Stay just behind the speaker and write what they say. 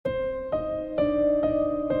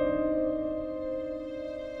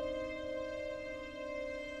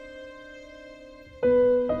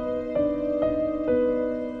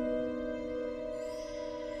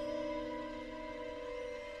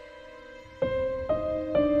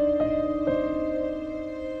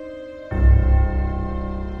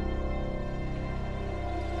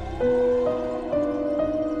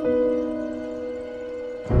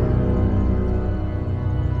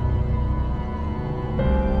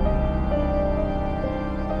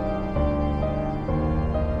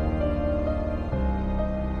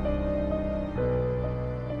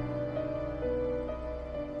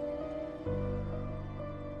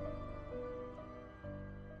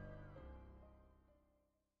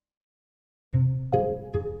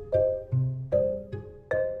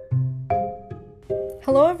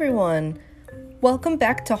Hello everyone! Welcome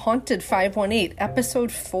back to Haunted 518,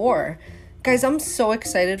 episode 4. Guys, I'm so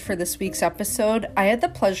excited for this week's episode. I had the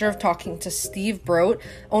pleasure of talking to Steve Brote,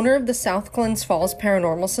 owner of the South Glens Falls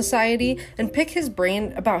Paranormal Society, and pick his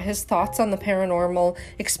brain about his thoughts on the paranormal,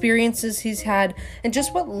 experiences he's had, and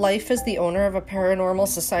just what life as the owner of a paranormal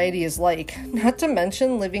society is like. Not to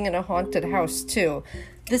mention living in a haunted house, too.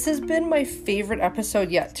 This has been my favorite episode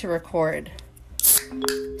yet to record.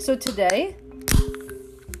 So today,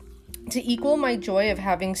 to equal my joy of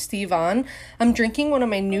having Steve on, I'm drinking one of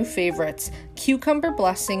my new favorites, Cucumber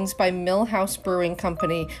Blessings by Millhouse Brewing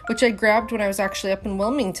Company, which I grabbed when I was actually up in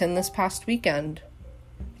Wilmington this past weekend.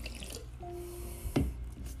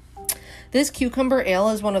 This cucumber ale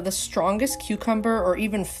is one of the strongest cucumber or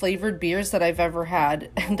even flavored beers that I've ever had,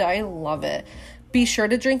 and I love it. Be sure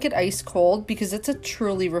to drink it ice cold because it's a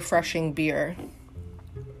truly refreshing beer.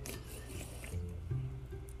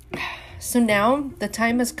 So now, the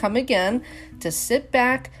time has come again to sit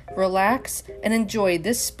back, relax, and enjoy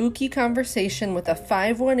this spooky conversation with a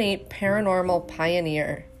 518 paranormal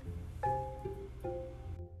pioneer.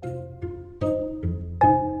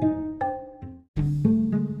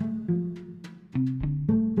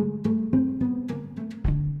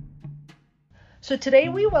 So today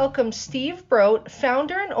we welcome Steve Brote,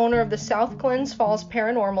 founder and owner of the South Glens Falls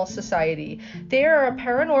Paranormal Society. They are a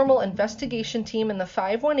paranormal investigation team in the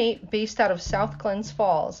 518 based out of South Glens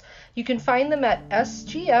Falls. You can find them at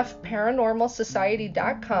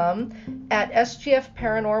sgfparanormalsociety.com, at SGF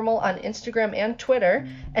Paranormal on Instagram and Twitter,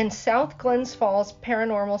 and South Glens Falls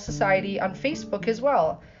Paranormal Society on Facebook as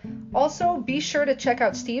well. Also, be sure to check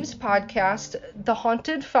out Steve's podcast, The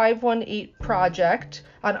Haunted 518 Project,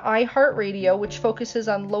 on iHeartRadio, which focuses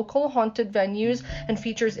on local haunted venues and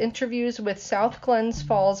features interviews with South Glens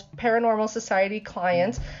Falls Paranormal Society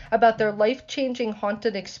clients about their life-changing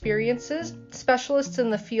haunted experiences, specialists in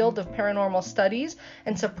the field of paranormal studies,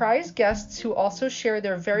 and surprise guests who also share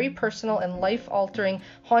their very personal and life-altering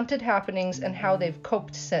haunted happenings and how they've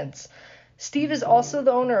coped since. Steve is also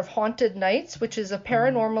the owner of Haunted Nights, which is a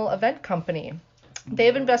paranormal event company. They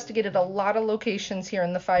have investigated a lot of locations here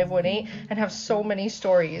in the 518 and have so many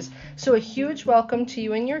stories. So a huge welcome to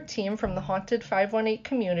you and your team from the Haunted 518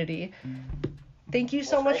 community. Thank you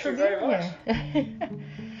so much for being here.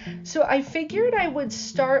 So I figured I would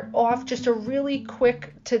start off just a really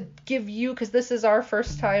quick to give you, because this is our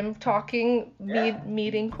first time talking,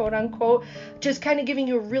 meeting, quote unquote, just kind of giving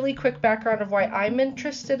you a really quick background of why I'm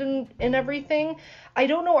interested in everything. I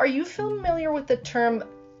don't know, are you familiar with the term,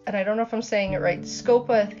 and I don't know if I'm saying it right,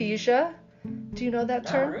 scopaesthesia? Do you know that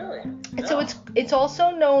term? Not really. And so it's also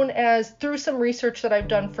known as, through some research that I've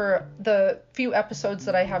done for the few episodes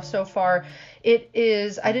that I have so far, it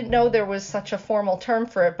is, I didn't know there was such a formal term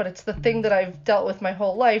for it, but it's the thing that I've dealt with my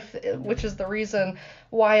whole life, which is the reason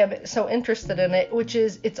why I'm so interested in it, which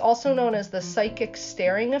is, it's also known as the psychic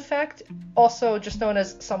staring effect, also just known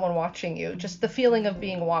as someone watching you, just the feeling of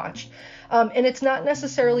being watched. And it's not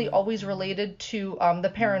necessarily always related to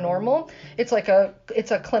the paranormal.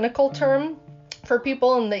 It's a clinical term for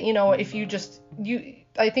people, and that, if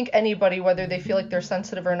I think anybody, whether they feel like they're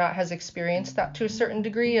sensitive or not, has experienced that to a certain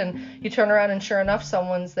degree, and you turn around and sure enough,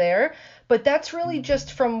 someone's there. But that's really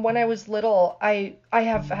just from when I was little. I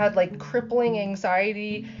have had like crippling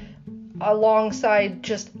anxiety alongside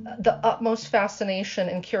just the utmost fascination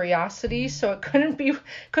and curiosity, so it couldn't be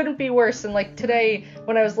worse. And like today,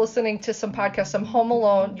 when I was listening to some podcasts, I'm home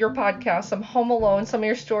alone, your podcast, I'm home alone, some of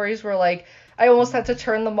your stories were like, I almost had to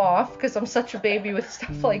turn them off because I'm such a baby with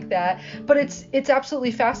stuff like that. But it's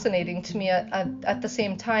absolutely fascinating to me at the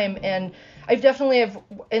same time. And I've definitely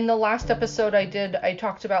in the last episode I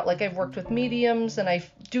talked about, like, I've worked with mediums, and I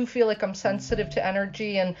do feel like I'm sensitive to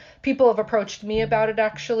energy, and people have approached me about it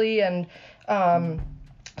actually. And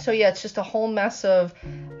so yeah, it's just a whole mess of,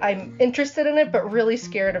 I'm interested in it, but really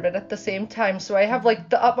scared of it at the same time. So I have like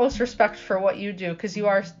the utmost respect for what you do, because you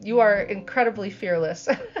are incredibly fearless.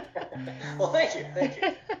 Well, thank you.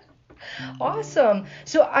 Awesome.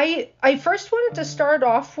 So I first wanted to start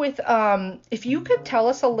off with, if you could tell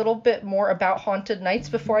us a little bit more about Haunted Nights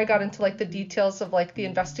before I got into like the details of like the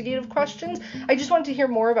investigative questions. I just wanted to hear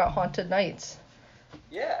more about Haunted Nights.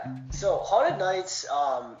 Yeah. So Haunted Nights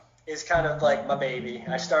is kind of like my baby.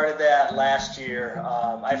 I started that last year.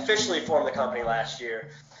 I officially formed the company last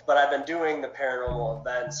year, but I've been doing the paranormal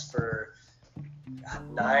events for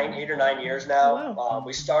 8 or 9 years now. Oh, wow.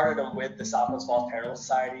 We started them with the South Glens Falls Paranormal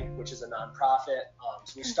Society, which is a nonprofit.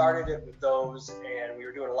 So we started it with those, and we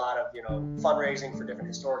were doing a lot of, fundraising for different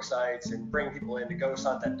historic sites and bringing people in to ghost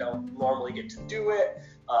hunt that don't normally get to do it.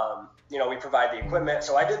 We provide the equipment.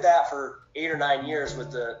 So I did that for 8 or 9 years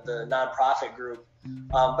with the nonprofit group.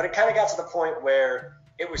 But it kind of got to the point where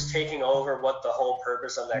it was taking over what the whole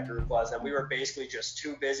purpose of that group was. And we were basically just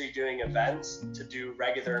too busy doing events to do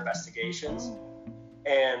regular investigations.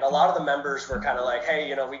 And a lot of the members were kind of like,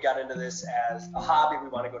 hey, we got into this as a hobby. We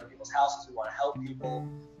want to go to people's houses. We want to help people.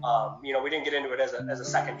 We didn't get into it as a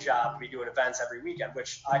second job to be doing events every weekend,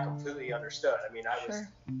 which I completely understood. I mean,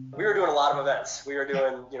 we were doing a lot of events. We were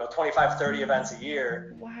doing, 25, 30 events a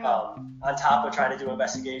year. Wow. On top of trying to do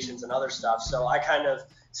investigations and other stuff. So I kind of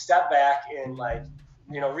stepped back and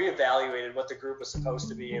reevaluated what the group was supposed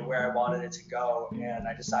to be and where I wanted it to go, and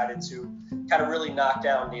I decided to kind of really knock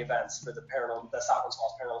down the events for the South Glens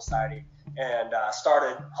Falls Paranormal Society, and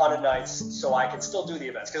started Haunted Nights so I could still do the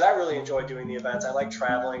events, because I really enjoy doing the events. I like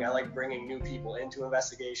traveling. I like bringing new people into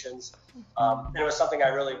investigations, and it was something I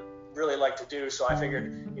really, really like to do. So I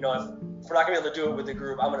figured, if we're not going to be able to do it with the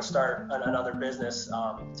group, I'm going to start another business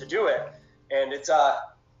to do it, and it's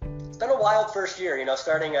been a wild first year,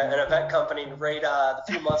 starting an event company right a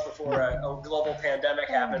few months before a global pandemic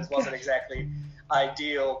happens wasn't exactly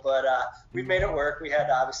ideal, but we've made it work. We had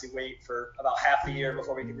to obviously wait for about half the year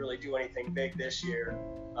before we could really do anything big this year,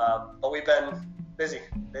 but we've been busy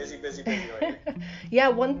lately. Yeah,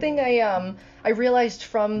 one thing I realized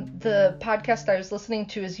from the podcast I was listening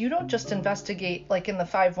to is you don't just investigate like in the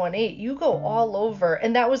 518, you go all over.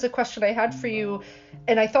 And that was a question I had for you,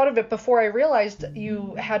 and I thought of it before I realized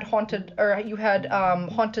you had Haunted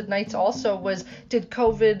Nights also. Did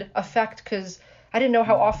COVID affect, because I didn't know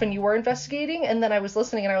how often you were investigating, and then I was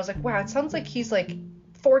listening and I was like, wow, it sounds like he's like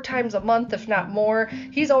 4 times a month, if not more.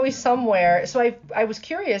 He's always somewhere. So I was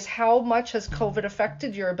curious, how much has COVID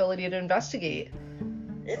affected your ability to investigate?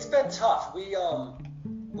 It's been tough.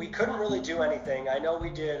 We couldn't really do anything. I know we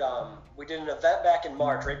did an event back in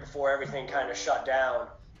March, right before everything kind of shut down,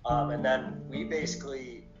 and then we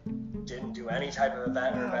basically didn't do any type of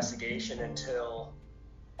event or investigation until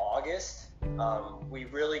August. We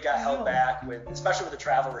really got held back especially with the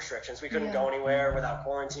travel restrictions. We couldn't go anywhere without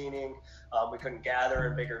quarantining. We couldn't gather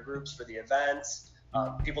in bigger groups for the events.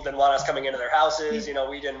 People didn't want us coming into their houses.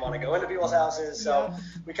 We didn't want to go into people's houses. So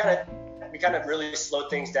we kind of really slowed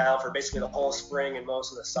things down for basically the whole spring and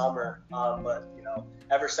most of the summer. But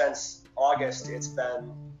ever since August, it's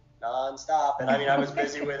been nonstop. And I mean, I was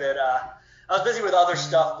busy with it. I was busy with other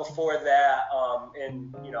stuff before that,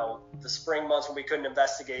 in the spring months when we couldn't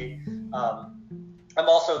investigate. I'm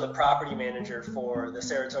also the property manager for the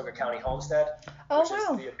Saratoga County Homestead, which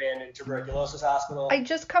is the abandoned tuberculosis hospital. I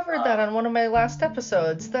just covered that on one of my last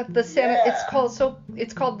episodes. It's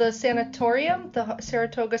called the Sanatorium, the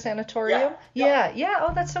Saratoga Sanatorium. Yeah.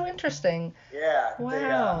 Oh, that's so interesting. Yeah.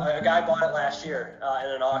 Wow. A guy bought it last year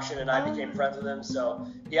in an auction, and I became friends with him. So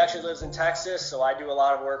he actually lives in Texas, so I do a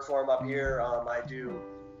lot of work for him up here. I do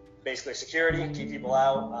basically security, keep people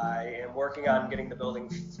out. I am working on getting the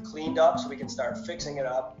building cleaned up so we can start fixing it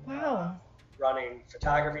up. Wow. Running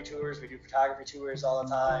photography tours. We do photography tours all the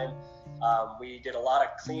time. We did a lot of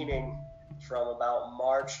cleaning from about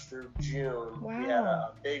March through June. Wow. We had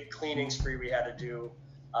a big cleaning spree we had to do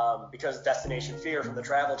because Destination Fear from the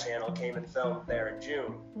Travel Channel came and filmed there in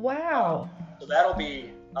June. Wow. So that'll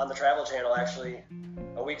be on the Travel Channel actually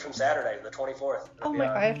a week from Saturday, the 24th.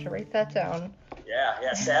 I have to write that down.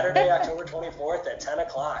 Yeah, Saturday, October 24th at 10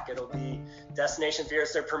 o'clock. It'll be Destination Fear.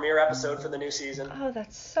 It's their premiere episode for the new season. Oh,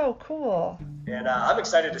 that's so cool. And I'm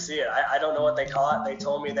excited to see it. I don't know what they caught. They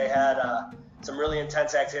told me they had some really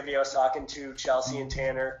intense activity. I was talking to Chelsea and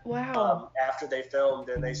Tanner after they filmed,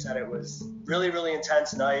 and they said it was really, really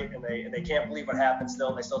intense night, and they can't believe what happened still,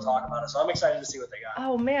 and they still talk about it. So I'm excited to see what they got.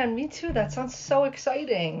 Oh, man, me too. That sounds so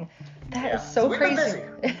exciting. That is so crazy.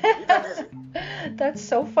 We've been busy. That's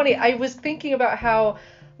so funny. I was thinking about how,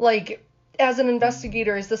 like, as an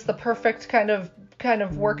investigator, is this the perfect kind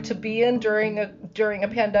of work to be in during a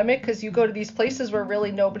pandemic? Because you go to these places where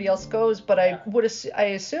really nobody else goes. But I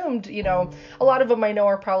assumed, a lot of them I know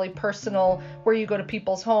are probably personal, where you go to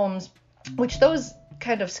people's homes, which those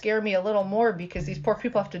kind of scare me a little more because these poor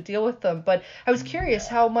people have to deal with them. But I was curious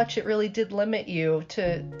how much it really did limit you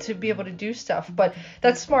to be able to do stuff. But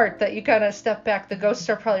that's smart that you kind of step back. The ghosts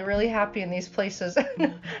are probably really happy in these places.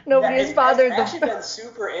 Nobody has bothered them. It's actually been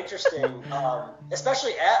super interesting,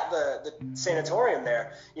 especially at the sanatorium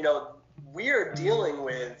there. We are dealing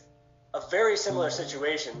with a very similar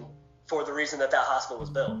situation for the reason that hospital was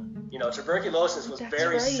built. Tuberculosis was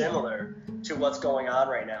very similar to to what's going on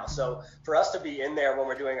right now. So for us to be in there when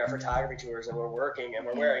we're doing our photography tours and we're working and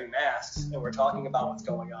we're wearing masks and we're talking about what's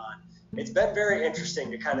going on, it's been very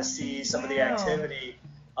interesting to kind of see some of the activity.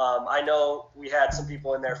 I know we had some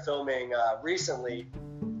people in there filming recently,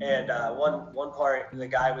 and one part the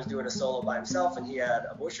guy was doing a solo by himself, and he had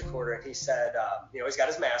a voice recorder, and he said, he's got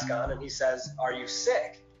his mask on, and he says, "Are you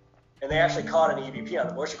sick?" And they actually caught an EVP on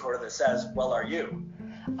the voice recorder that says, "Well, are you?"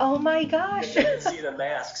 Oh my gosh. You can see the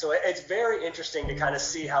mask. So it's very interesting to kind of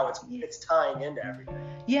see how it's tying into everything.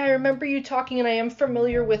 Yeah, I remember you talking, and I am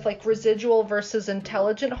familiar with like residual versus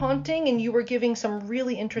intelligent haunting, and you were giving some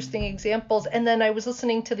really interesting examples. And then I was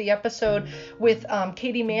listening to the episode with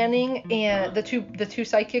Katie Manning, and the two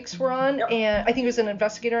psychics were on, yep. And I think it was an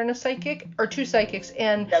investigator and a psychic, or two psychics,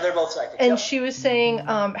 and yeah, they're both psychics. And yep. She was saying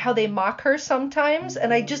how they mock her sometimes,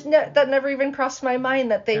 and I just that never even crossed my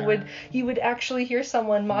mind that you would actually hear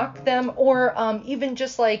someone mock them, or even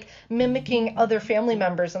just like mimicking other family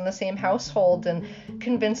members in the same household and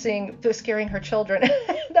scaring her children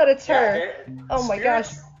that it's her. Oh my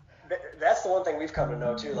gosh. That's the one thing we've come to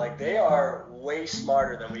know too. Like, they are way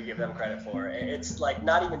smarter than we give them credit for. It's like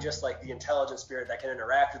not even just like the intelligent spirit that can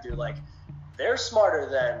interact with you. Like, they're smarter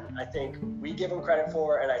than I think we give them credit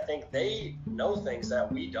for, and I think they know things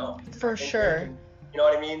that we don't. For sure. You know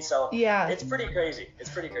what I mean? So yeah, it's pretty crazy.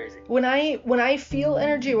 When I feel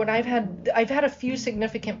energy, when I've had a few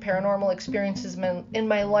significant paranormal experiences in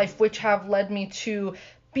my life, which have led me to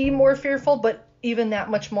be more fearful, but even that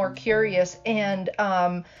much more curious. And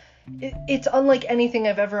it's unlike anything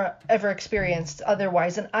I've ever experienced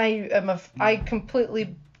otherwise. And I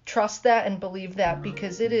completely trust that and believe that,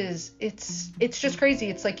 because it's just crazy.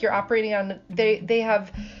 It's like you're operating on, they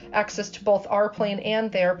have access to both our plane and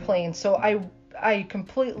their plane. So I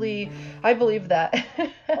believe that.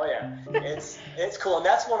 Oh yeah, it's cool, and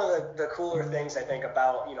that's one of the cooler things I think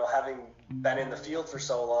about, having been in the field for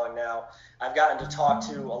so long now. I've gotten to talk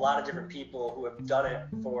to a lot of different people who have done it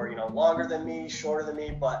for longer than me, shorter than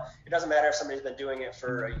me, but it doesn't matter if somebody's been doing it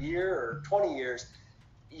for a year or 20 years.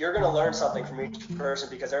 You're going to learn something from each person,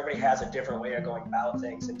 because everybody has a different way of going about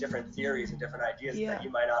things and different theories and different ideas that you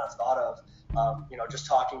might not have thought of. Just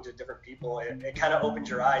talking to different people, it kind of opens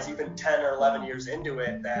your eyes, even 10 or 11 years into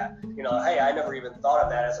it, that, hey, I never even thought of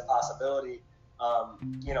that as a possibility.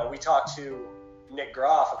 We talked to Nick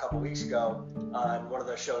Groff a couple weeks ago on one of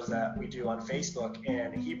the shows that we do on Facebook,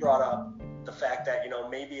 and he brought up the fact that,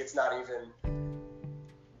 maybe it's not even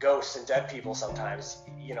ghosts and dead people sometimes.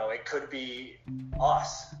 It could be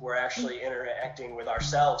us. We're actually interacting with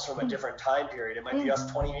ourselves from a different time period. It might be us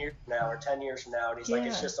 20 years from now or 10 years from now. And he's like,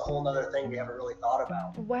 it's just a whole nother thing we haven't really thought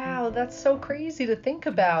about. Wow, that's so crazy to think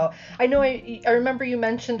about. I know I remember you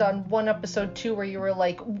mentioned on one episode too, where you were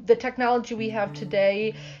like, the technology we have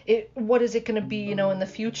today, what is it going to be, in the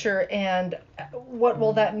future, and what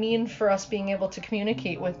will that mean for us being able to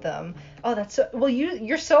communicate with them? Oh, that's so, well,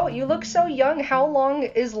 you look so young. How long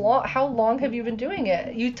have you been doing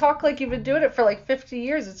it? You talk like you've been doing it for like 50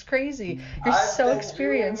 years. It's crazy. You're so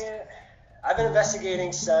experienced. I've been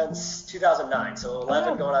investigating since 2009, so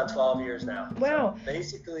 11 going on 12 years now. Wow. So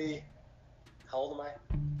basically, how old am I?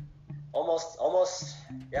 Almost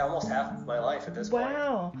half of my life at this point.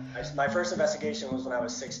 Wow. My first investigation was when I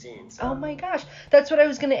was 16. So. Oh my gosh. That's what I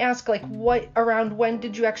was going to ask. Like, around when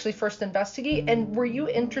did you actually first investigate? And were you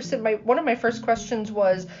interested? One of my first questions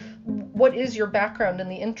was, what is your background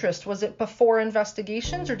and the interest? Was it before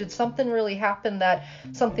investigations, or did something really happen that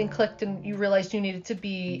something clicked and you realized you needed to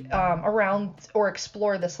be around or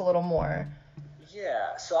explore this a little more?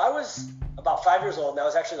 Yeah. So I was about 5 years old, and I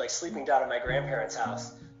was actually like sleeping down at my grandparents'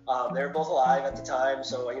 house. They were both alive at the time,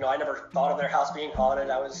 so I never thought of their house being haunted.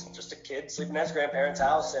 I was just a kid sleeping at his grandparents'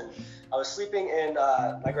 house, and I was sleeping in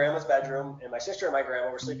my grandma's bedroom, and my sister and my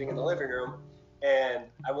grandma were sleeping in the living room. And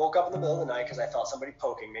I woke up in the middle of the night because I felt somebody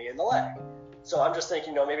poking me in the leg. So I'm just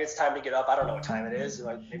thinking, maybe it's time to get up. I don't know what time it is.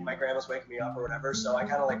 Maybe my grandma's waking me up or whatever. So I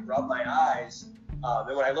kind of like rubbed my eyes.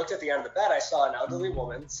 And when I looked at the end of the bed, I saw an elderly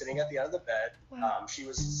woman sitting at the end of the bed. She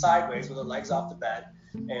was sideways with her legs off the bed,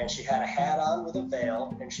 and she had a hat on with a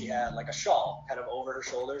veil, and she had like a shawl kind of over her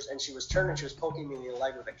shoulders, and she was turning, she was poking me in the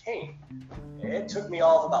leg with a cane. It took me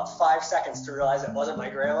all of about 5 seconds to realize it wasn't my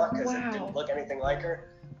grandma, because it didn't look anything like her.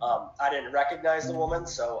 I didn't recognize the woman,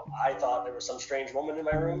 so I thought there was some strange woman in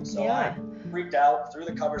my room. So I freaked out, threw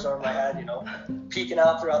the covers over my head, peeking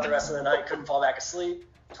out throughout the rest of the night, couldn't fall back asleep.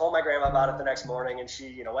 Told my grandma about it the next morning, and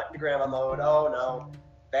she, went into grandma mode. Oh no,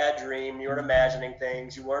 bad dream. You were imagining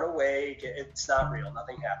things. You weren't awake. It's not real.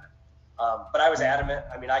 Nothing happened. But I was adamant.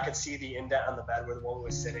 I could see the indent on the bed where the woman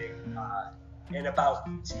was sitting. And about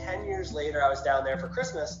 10 years later, I was down there for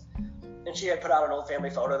Christmas, and she had put out an old family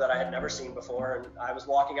photo that I had never seen before, and I was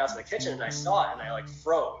walking out to the kitchen and I saw it and I like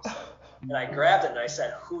froze. And I grabbed it and I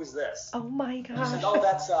said, "Who is this?" Oh my gosh. She said, "Oh,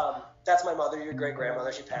 that's my mother, your great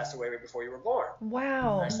grandmother. She passed away right before you were born."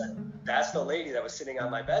 Wow. And I said, "That's the lady that was sitting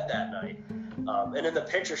on my bed that night." And in the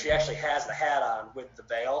picture, she actually has the hat on with the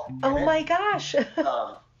veil. Oh my gosh.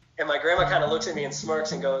 And my grandma kind of looks at me and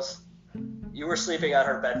smirks and goes, "You were sleeping on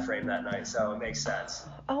her bed frame that night, so it makes sense."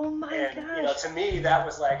 Oh my And gosh. you know, to me, that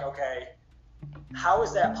was like, okay, how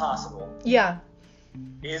is that possible? Yeah.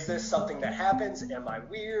 Is this something that happens? Am I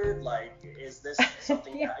weird? Like, is this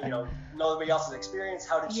something Yeah. that, you know, nobody else has experienced?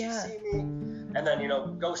 How did Yeah. she see me? And then, you know,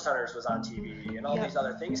 Ghost Hunters was on TV and all Yep. these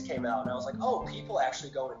other things came out. And I was like, oh, people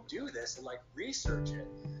actually go and do this and like research it.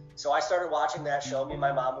 So I started watching that show. Me and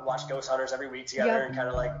my mom would watch Ghost Hunters every week together Yep. and kind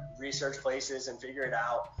of like research places and figure it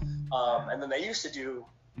out. And then they used to do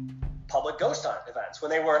public ghost hunt events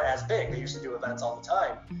when they weren't as big. They used to do events all the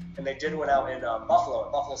time. And they did one out in Buffalo,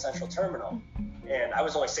 at Buffalo Central Terminal. And I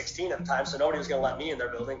was only 16 at the time, so nobody was going to let me in their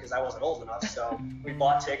building because I wasn't old enough. So we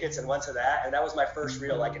bought tickets and went to that, and that was my first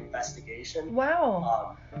real like investigation.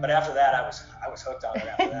 Wow. But after that, I was hooked on it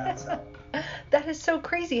after that. So. That is so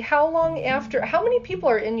crazy. How many people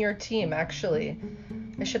are in your team actually?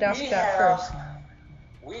 I should ask first.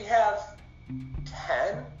 We have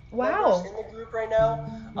 10 Wow. members in the group right now,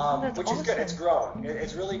 That's which is good. awesome. It's grown.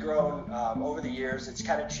 It's really grown over the years. It's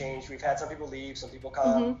kind of changed. We've had some people leave, some people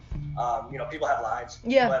come. You know, people have lives.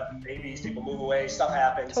 Yeah. People have babies. People move away. Stuff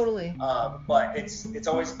happens. Totally. But it's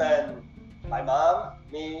always been my mom,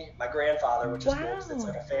 me, my grandfather, which is good 'cause it's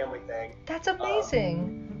like a family thing. That's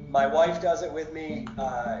amazing. My wife does it with me.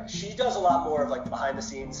 She does a lot more of like the behind the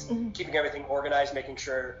scenes, keeping everything organized, making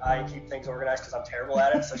sure I keep things organized because I'm terrible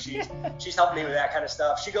at it. So she's helping me with that kind of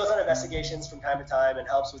stuff. She goes on investigations from time to time and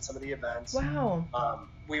helps with some of the events. Wow.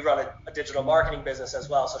 We run a digital marketing business as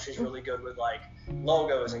well, so she's really good with like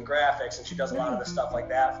logos and graphics, and she does a lot of the stuff like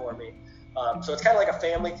that for me. So it's kind of like a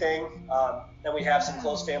family thing. And we have some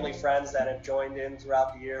close family friends that have joined in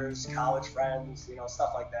throughout the years, college friends, you know,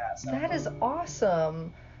 stuff like that. So. That is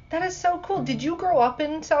awesome. That is so cool. Did you grow up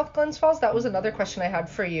in South Glens Falls? That was another question I had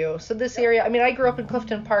for you. So this area, I mean, I grew up in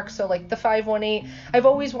Clifton Park, so like the 518. I've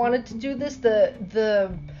always wanted to do this.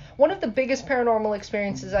 The one of the biggest paranormal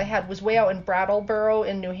experiences I had was way out in Brattleboro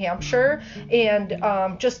in New Hampshire, and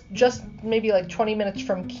just maybe like 20 minutes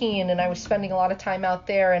from Keene, and I was spending a lot of time out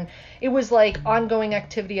there, and it was like ongoing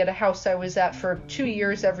activity at a house I was at for 2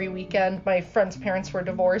 years every weekend. My friend's parents were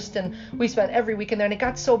divorced, and we spent every weekend there, and it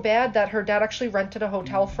got so bad that her dad actually rented a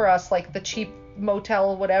hotel for us, like the cheap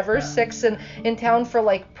motel, whatever, 6 in town for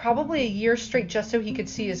like probably a year straight, just so he could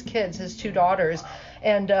see his kids, his 2 daughters.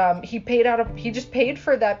 And he just paid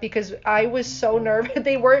for that because I was so nervous.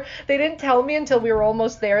 They didn't tell me until we were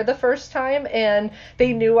almost there the first time, and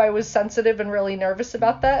they knew I was sensitive and really nervous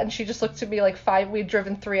about that. And she just looked at me like we'd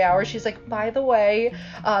driven 3 hours. She's like, by the way,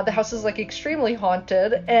 the house is like extremely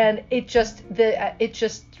haunted, and it just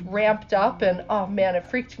ramped up, and oh man, it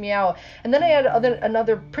freaked me out. And then I had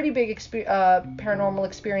another pretty big paranormal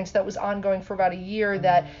experience that was ongoing for about a year.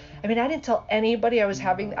 That, I mean, I didn't tell anybody I was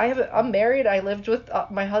having. I'm married. I lived with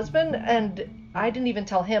my husband, and I didn't even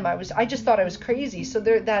tell him. I just thought I was crazy. So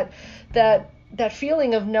there, that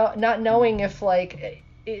feeling of not knowing if like,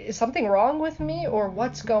 is something wrong with me or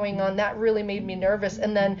what's going on, that really made me nervous.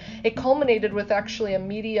 And then it culminated with actually a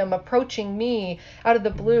medium approaching me out of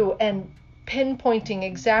the blue and pinpointing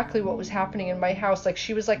exactly what was happening in my house. Like,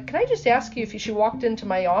 she was like, can I just ask you if she walked into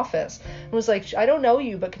my office and was like, I don't know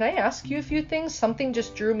you, but can I ask you a few things? Something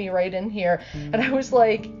just drew me right in here. And I was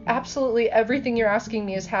like, absolutely everything you're asking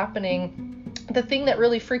me is happening. The thing that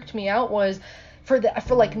really freaked me out was for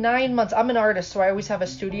like 9 months, I'm an artist, so I always have a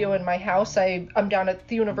studio in my house. I'm down at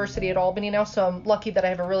the University at Albany now, so I'm lucky that I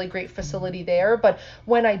have a really great facility there. But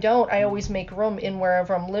when I don't, I always make room in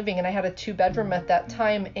wherever I'm living, and I had a 2-bedroom at that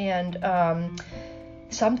time, and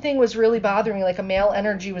something was really bothering me, like a male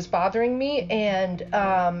energy was bothering me, and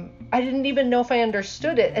I didn't even know if I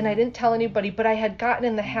understood it, and I didn't tell anybody, but I had gotten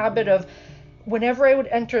in the habit of, whenever I would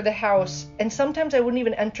enter the house, and sometimes I wouldn't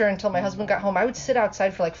even enter until my husband got home, I would sit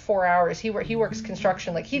outside for like 4 hours. He works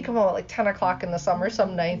construction. Like, he'd come home at like 10 o'clock in the summer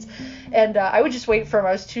some nights, and I would just wait for him.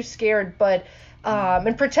 I was too scared, but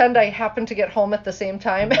and pretend I happened to get home at the same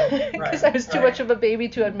time because I was too much of a baby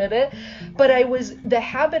to admit it. But the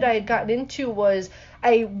habit I had gotten into was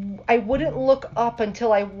I wouldn't look up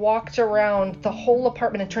until I walked around the whole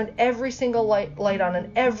apartment and turned every single light on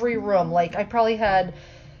in every room. Like, I probably had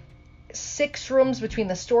 6 rooms between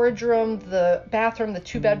the storage room, the bathroom, the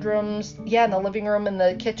 2 bedrooms, and the living room and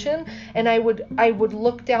the kitchen. And I would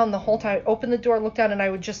look down the whole time. I'd open the door, look down, and I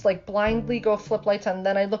would just like blindly go flip lights on. And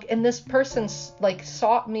then I look, and this person like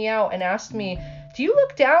sought me out and asked me, "Do you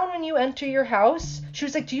look down when you enter your house?" She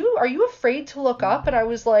was like, "Are you afraid to look up?" And I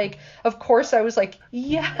was like, of course, I was like,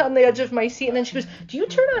 yeah, on the edge of my seat. And then she goes, "Do you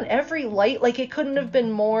turn on every light?" Like, it couldn't have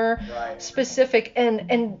been more specific.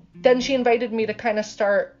 And then she invited me to kind of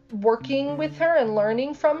start working with her and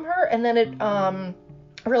learning from her. And then it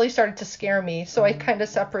really started to scare me. So I kind of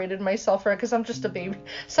separated myself from it because I'm just a baby,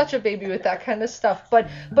 such a baby with that kind of stuff. But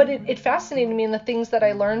it fascinated me, and the things that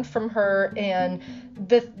I learned from her, and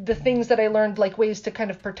the things that I learned, like ways to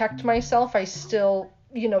kind of protect myself, I still,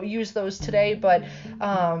 use those today. But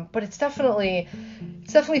it's definitely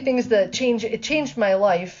things that changed my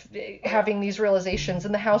life, having these realizations.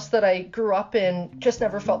 And the house that I grew up in just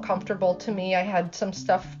never felt comfortable to me. I had some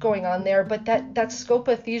stuff going on there, but that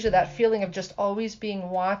scopaesthesia, that feeling of just always being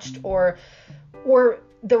watched, or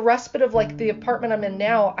the respite of like the apartment I'm in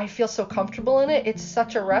now, I feel so comfortable in it. It's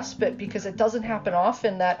such a respite because it doesn't happen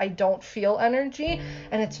often that I don't feel energy,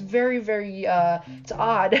 and it's very, very it's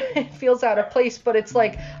odd. It feels out of place, but it's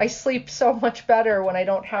like I sleep so much better when I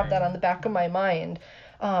don't have that on the back of my mind.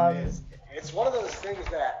 It's one of those things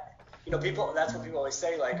that, people, that's what people always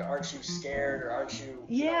say, like, aren't you scared, or aren't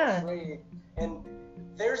you, afraid? And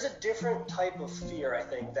there's a different type of fear, I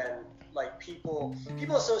think, than like people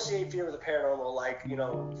associate fear with the paranormal, like,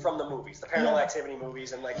 from the movies, the Paranormal Activity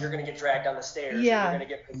movies, and like you're gonna get dragged down the stairs, or you're gonna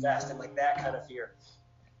get possessed, and like that kind of fear.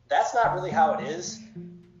 That's not really how it is,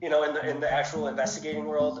 in the actual investigating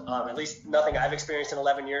world. At least nothing I've experienced in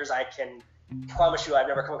 11 years. I can promise you I've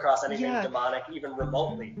never come across anything demonic, even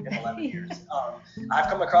remotely, in 11 years. I've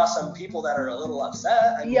come across some people that are a little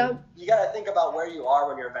upset. I mean, you got to think about where you are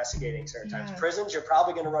when you're investigating certain times. Prisons, you're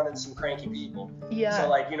probably going to run into some cranky people. So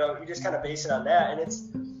like, you just kind of base it on that. And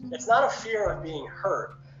it's not a fear of being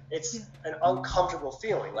hurt. It's an uncomfortable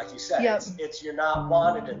feeling, like you said. It's you're not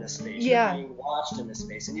wanted in this space. You're being watched in this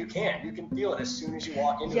space, and you can feel it as soon as you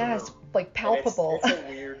walk into the room. It's like palpable. It's a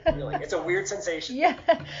weird feeling. It's a weird sensation.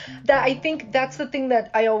 I think that's the thing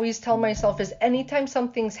that I always tell myself is anytime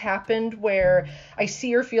something's happened where I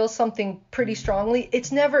see or feel something pretty strongly,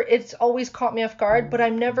 it's always caught me off guard, but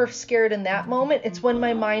I'm never scared in that moment. It's when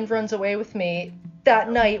my mind runs away with me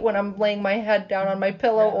that night when I'm laying my head down on my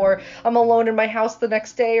pillow, or I'm alone in my house the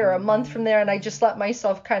next day or a month from there, and I just let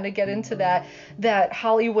myself kind of get into that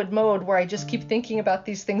Hollywood mode where I just keep thinking about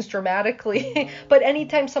these things dramatically. But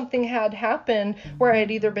anytime something had happened where I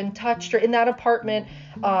had either been touched, or in that apartment,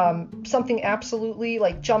 something absolutely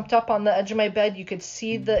like jumped up on the edge of my bed, you could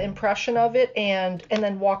see the impression of it, and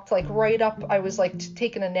then walked like right up. I was like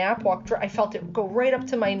taking a nap, I felt it go right up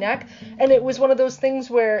to my neck, and it was one of those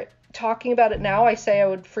things where, talking about it now, I say I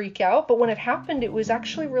would freak out, but when it happened, it was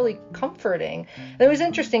actually really comforting. And it was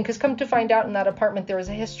interesting because, come to find out, in that apartment there was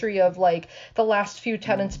a history of like the last few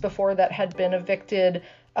tenants before that had been evicted.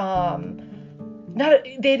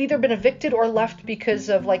 They had either been evicted or left because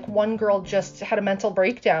of like one girl just had a mental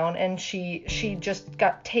breakdown, and she just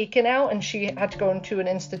got taken out, and she had to go into an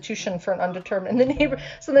institution for an undetermined. And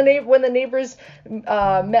when the neighbors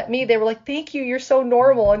met me, they were like, "Thank you, you're so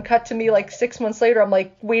normal." And cut to me like 6 months later, I'm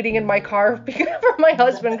like waiting in my car for my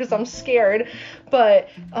husband because I'm scared. But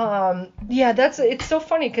it's so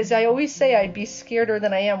funny because I always say I'd be scareder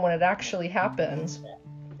than I am when it actually happens.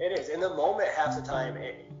 It is. In the moment, half the time,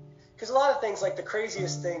 because a lot of things, like the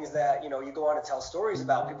craziest things that, you go on to tell stories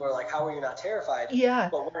about, people are like, how are you not terrified?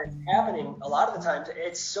 But when it's happening, a lot of the times,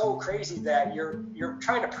 it's so crazy that you're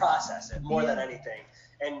trying to process it more than anything.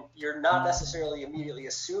 And you're not necessarily immediately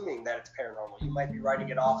assuming that it's paranormal. You might be writing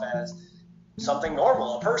it off as something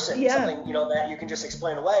normal, a person, something, that you can just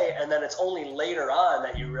explain away. And then it's only later on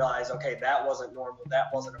that you realize, okay, that wasn't normal. That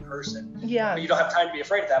wasn't a person. But you don't have time to be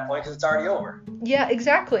afraid at that point because it's already over. Yeah,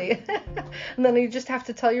 exactly. And then you just have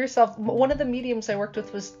to tell yourself, one of the mediums I worked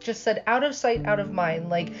with just said, out of sight, out of mind.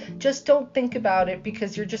 Like, just don't think about it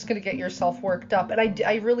because you're just going to get yourself worked up. And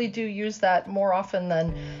I really do use that more often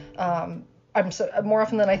than, more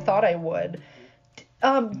often than I thought I would.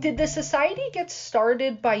 Did the society get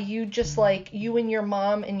started by you, just like you and your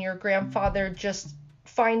mom and your grandfather just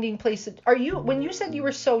finding places? When you said you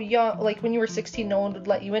were so young, like when you were 16, no one would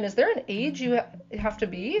let you in, is there an age you have to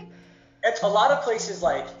be? It's a lot of places,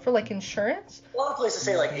 like for like insurance. A lot of places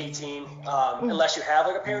say like 18, unless you have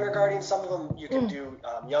like a parent or guardian. Some of them you can do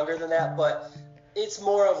younger than that, but it's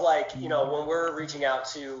more of like,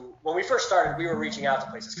 when we first started, we were reaching out to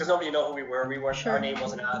places because nobody knew who we were. We weren't, our name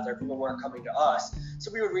wasn't out there. People weren't coming to us.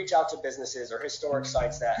 So we would reach out to businesses or historic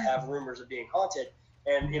sites that have rumors of being haunted.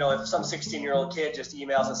 And, if some 16-year-old kid just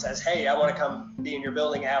emails and says, hey, I want to come be in your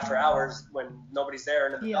building after hours when nobody's there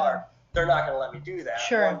and in the dark, they're not going to let me do that.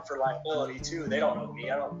 Sure. One, for liability. Two, they don't know me. They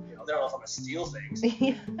don't know if I'm going to steal things.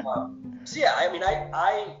 So yeah, I mean,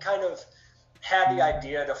 I kind of had the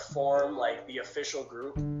idea to form like the official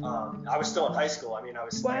group. I was still in high school. I mean,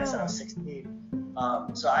 like I said, I was 16.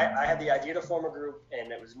 So I had the idea to form a group,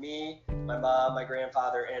 and it was me, my mom, my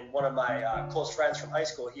grandfather, and one of my close friends from high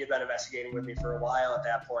school. He had been investigating with me for a while at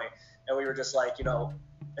that point, and we were just like,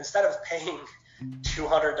 instead of paying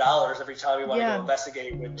 $200 every time we want to go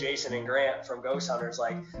investigate with Jason and Grant from Ghost Hunters,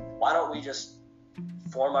 like, why don't we just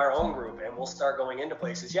form our own group and we'll start going into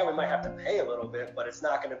places. Yeah, we might have to pay a little bit, but it's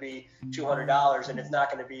not going to be $200, and it's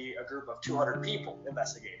not going to be a group of 200 people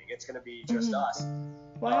investigating. It's going to be just us.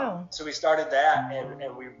 Wow. So we started that, and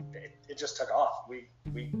it just took off. We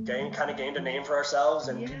gained a name for ourselves,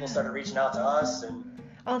 and people started reaching out to us. And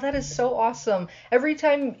oh, that is so awesome. Every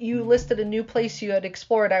time you listed a new place you had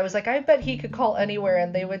explored, I was like, I bet he could call anywhere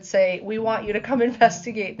and they would say, we want you to come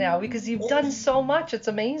investigate now, because you've done so much. It's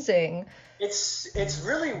amazing. It's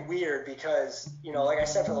really weird because, like I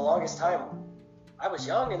said, for the longest time, I was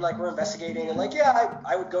young and like we're investigating, and like,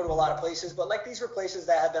 I would go to a lot of places, but like these were places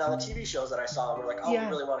that had been on the TV shows that I saw, and we're like, we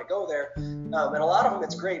really want to go there. And a lot of them,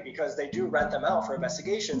 it's great because they do rent them out for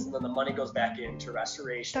investigations, and then the money goes back into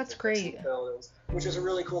restoration. That's great. Buildings, which is a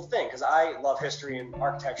really cool thing because I love history and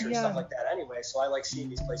architecture and stuff like that anyway, so I like seeing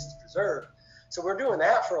these places preserved. So we're doing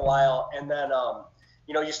that for a while, and then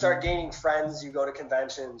you start gaining friends, you go to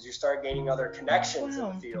conventions, you start gaining other connections in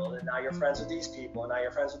the field, and now you're friends with these people, and now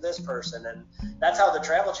you're friends with this person, and that's how the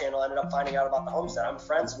Travel Channel ended up finding out about the homestead. I'm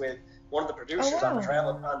friends with one of the producers on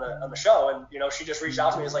the show, and she just reached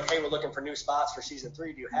out to me and was like, hey, we're looking for new spots for season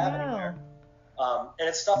 3. Do you have anywhere? And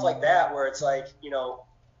it's stuff like that where it's like,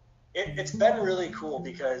 it's been really cool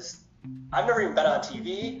because I've never even been on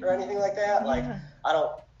TV or anything like that. Like, I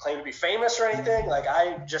don't claim to be famous or anything. Like,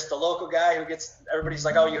 I'm just the local guy who everybody's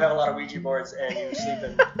like, oh, you have a lot of Ouija boards and you sleep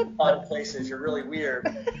in haunted places. You're really weird.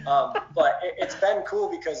 But it's been cool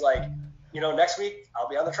because, like, next week I'll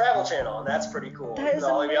be on the Travel Channel, and that's pretty cool. That is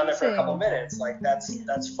I'll only be on there for a couple minutes. Like,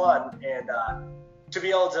 that's fun. And to be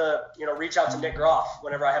able to, reach out to Nick Groff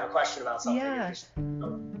whenever I have a question about something. Yeah.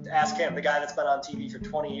 And just, ask him, the guy that's been on TV for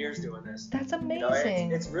 20 years doing this. That's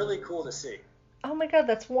amazing. It's really cool to see. Oh my God,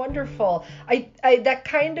 that's wonderful. I that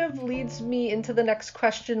kind of leads me into the next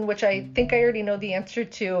question, which I think I already know the answer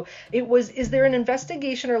to. Is there an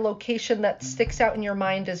investigation or location that sticks out in your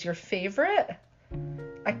mind as your favorite?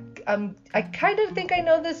 I kind of think I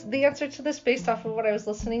know the answer to this based off of what I was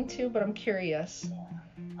listening to, but I'm curious.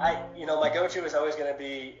 My go-to is always going to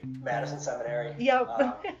be Madison Seminary. Yep.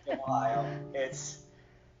 In Ohio.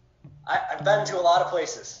 I've been to a lot of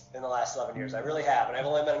places in the last 11 years. I really have. And I've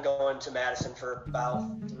only been going to Madison for about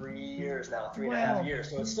 3 years now, 3.5 years.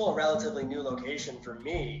 So it's still a relatively new location for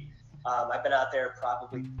me. I've been out there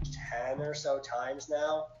probably 10 or so times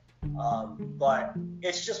now. But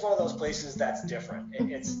it's just one of those places that's different.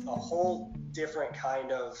 It's a whole different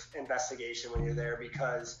kind of investigation when you're there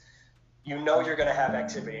because you're going to have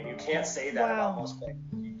activity, and you can't say that about most places.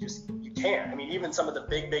 You can't. I mean, even some of the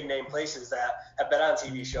big name places that have been on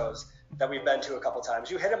TV shows that we've been to a couple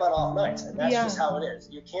times, you hit them on off nights, and that's just how it is.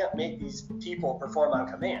 You can't make these people perform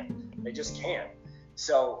on command. They just can't.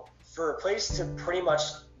 So for a place to pretty much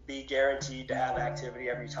be guaranteed to have activity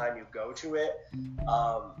every time you go to it,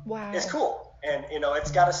 it's cool. And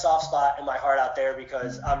it's got a soft spot in my heart out there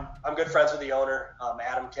because I'm good friends with the owner,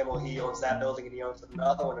 Adam Kimmel. He owns that building, and he owns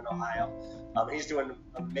another one in Ohio. He's doing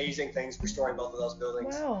amazing things restoring both of those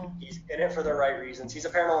buildings. Wow. He's in it for the right reasons. He's a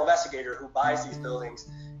paranormal investigator who buys these buildings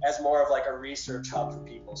as more of like a research hub for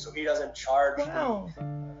people. So he doesn't charge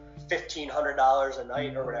 $1,500 a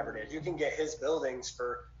night or whatever it is. You can get his buildings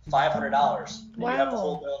for $500. And you have the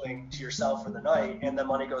whole building to yourself for the night, and the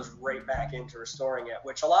money goes right back into restoring it,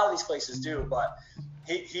 which a lot of these places do, but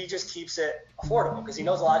he just keeps it affordable because he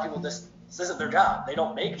knows a lot of people this isn't their job. They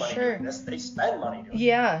don't make money doing this. They spend money doing it.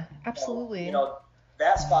 Yeah, absolutely. So,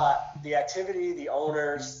 that spot, the activity, the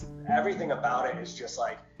owners, everything about it is just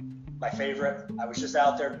like my favorite. I was just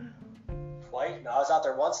out there twice. No, I was out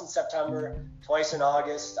there once in September, twice in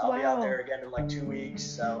August. I'll be out there again in like 2 weeks.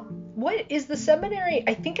 So. What is the seminary?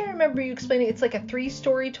 I think I remember you explaining it's like a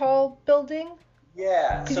 3-story tall building.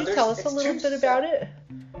 Yeah. Could you tell us a little bit about it?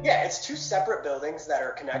 Yeah, it's 2 separate buildings that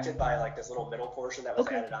are connected by like this little middle portion that was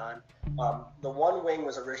added on. The one wing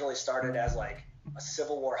was originally started as like a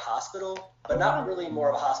Civil War hospital, but not really more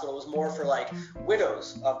of a hospital. It was more for like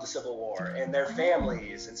widows of the Civil War and their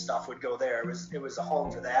families and stuff would go there. It was a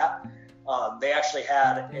home for that. They actually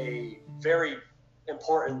had a very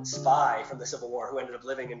important spy from the Civil War who ended up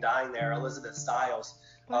living and dying there, Elizabeth Stiles.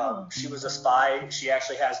 Wow. She was a spy. She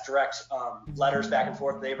actually has direct letters back and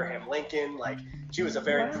forth with Abraham Lincoln. Like, she was a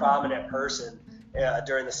very prominent person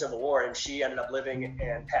during the Civil War, and she ended up living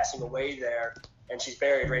and passing away there, and she's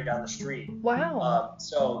buried right down the street. Wow.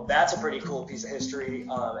 So that's a pretty cool piece of history.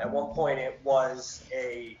 At one point, it was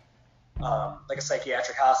like a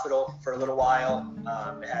psychiatric hospital for a little while.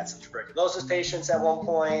 It had some tuberculosis patients at one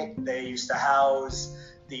point. They used to house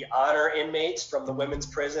the honor inmates from the women's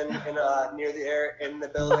prison in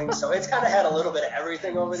the building. So it's kind of had a little bit of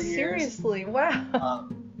everything over the years. Seriously, wow.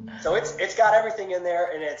 So it's got everything in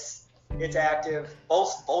there, and it's active.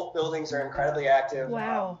 Both buildings are incredibly active.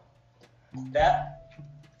 Wow. That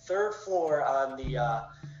third floor on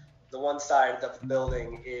the one side of the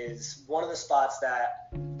building is one of the spots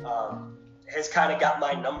that has kind of got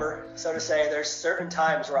my number, so to say. There's certain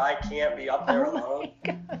times where I can't be up there alone,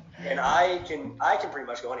 and I can pretty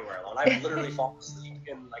much go anywhere alone. I've literally fallen asleep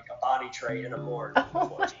in like a body tray in a morgue.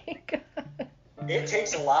 Oh my God. It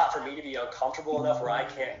takes a lot for me to be uncomfortable enough where I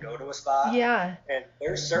can't go to a spot. Yeah. And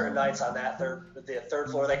there's certain nights on the third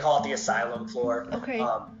floor, they call it the asylum floor. Okay.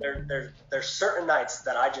 There's certain nights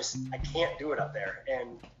that I can't do it up there.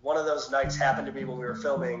 And one of those nights happened to be when we were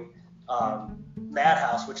filming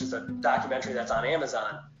Madhouse, which is a documentary that's on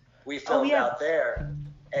Amazon. We filmed out there.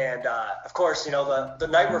 And of course, the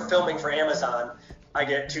night we're filming for Amazon, I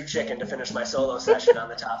get too chicken to finish my solo session on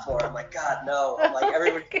the top floor. I'm like, God, no. I'm like,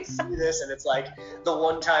 everybody can see this, and it's like the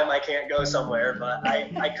one time I can't go somewhere, but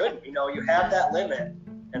I couldn't. You have that limit,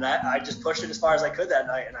 and I just pushed it as far as I could that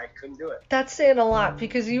night, and I couldn't do it. That's saying a lot,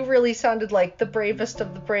 because you really sounded like the bravest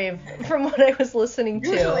of the brave from what I was listening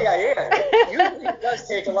to. Usually I am. Usually it does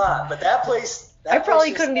take a lot, but that place... I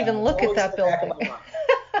probably couldn't even look at that building.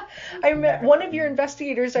 One of your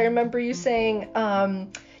investigators, I remember you saying...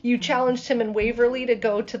 you challenged him in Waverly to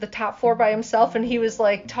go to the top floor by himself, and he was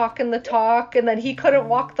like talking the talk, and then he couldn't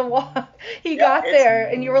walk the walk. He got there,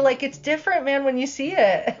 and you were like, it's different, man, when you see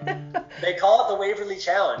it. They call it the Waverly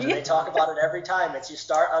Challenge, and they talk about it every time. It's you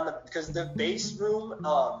start because the base room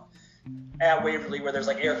at Waverly, where there's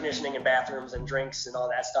like air conditioning and bathrooms and drinks and all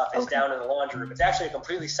that stuff, is down in the laundry room. It's actually a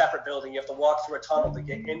completely separate building. You have to walk through a tunnel to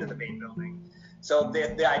get into the main building. So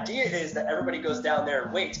the idea is that everybody goes down there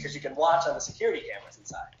and waits, because you can watch on the security cameras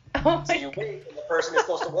inside. So you wait, and the person is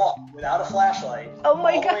supposed to walk without a flashlight all the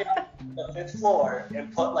way up to the 5th floor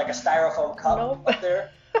and put like a styrofoam cup up there.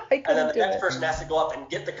 And then the next person has to go up and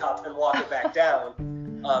get the cup and walk it back down.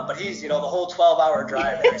 But he's, the whole 12-hour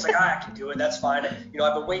drive there. He's like, I can do it. That's fine. I've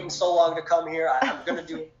been waiting so long to come here. I'm going to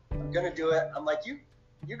do it. I'm going to do it. I'm like, you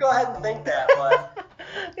go ahead and think that, but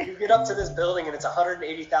you get up to this building and it's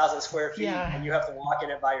 180,000 square feet and you have to walk in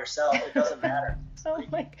it by yourself. It doesn't matter. Oh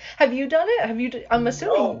my! Have you done it? I'm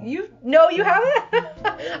assuming you haven't.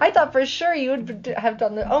 I thought for sure you would have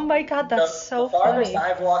done that. Oh my God, that's so funny. The farthest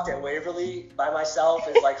I've walked at Waverly by myself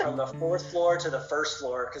is like from the 4th floor to the 1st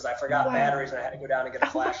floor, because I forgot batteries and I had to go down and get a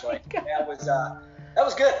flashlight. That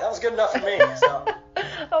was good. That was good enough for me. So.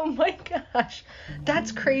 Oh my gosh,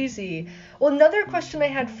 that's crazy. Well, another question I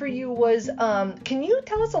had for you was, can you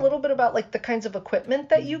tell us a little bit about like the kinds of equipment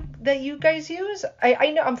that you guys use?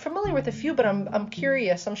 I know I'm familiar with a few, but I'm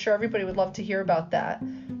curious. I'm sure everybody would love to hear about that.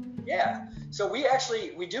 Yeah. So we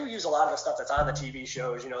do use a lot of the stuff that's on the TV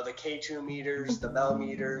shows, the K2 meters, the Bell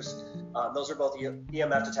meters. Those are both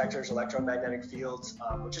EMF detectors, electromagnetic fields,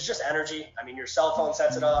 which is just energy. I mean, your cell phone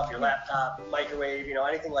sets it off, your laptop, microwave,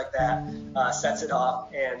 anything like that sets it off.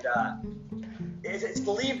 And it's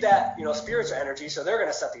believed that, spirits are energy, so they're going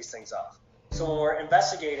to set these things off. So when we're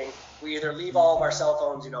investigating, we either leave all of our cell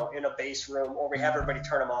phones, in a base room, or we have everybody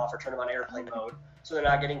turn them off or turn them on airplane mode, so they're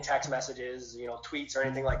not getting text messages, tweets or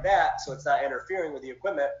anything like that, so it's not interfering with the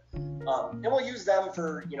equipment. And we'll use them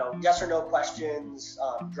for, yes or no questions,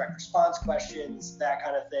 direct response questions, that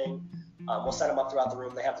kind of thing. We'll set them up throughout the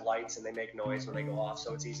room. They have lights and they make noise when they go off,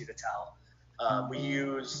 so it's easy to tell. We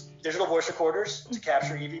use digital voice recorders to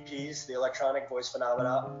capture EVPs, the electronic voice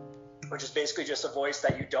phenomena, which is basically just a voice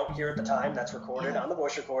that you don't hear at the time that's recorded on the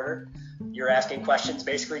voice recorder. You're asking questions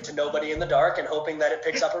basically to nobody in the dark and hoping that it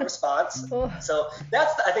picks up a response. So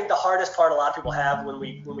that's, I think, the hardest part a lot of people have when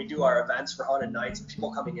we do our events for Haunted Nights.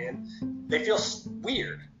 People coming in, they feel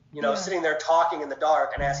weird, sitting there talking in the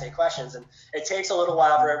dark and asking questions. And it takes a little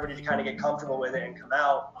while for everybody to kind of get comfortable with it and come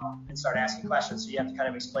out and start asking questions. So you have to kind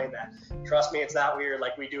of explain that. Trust me, it's not weird.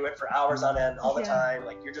 Like, we do it for hours on end all the time.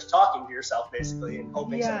 Like, you're just talking to yourself basically and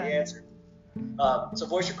hoping somebody answers. So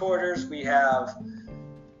voice recorders, we have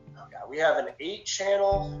an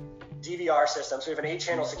 8-channel DVR systems. We have an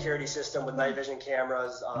 8-channel security system with night vision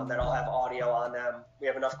cameras that all have audio on them. We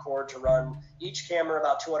have enough cord to run each camera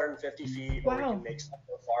about 250 feet, or we can make some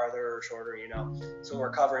go farther or shorter, So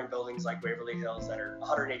we're covering buildings like Waverly Hills that are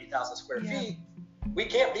 180,000 square feet. We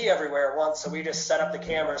can't be everywhere at once, so we just set up the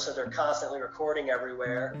cameras so they're constantly recording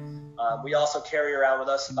everywhere. We also carry around with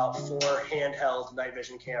us about 4 handheld night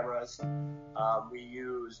vision cameras. We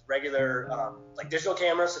use regular digital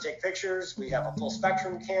cameras to take pictures. We have a full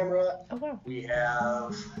spectrum camera. Oh, wow. We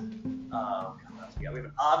have we have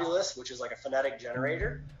an Ovilus, which is like a phonetic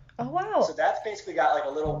generator. Oh, wow. So that's basically got like a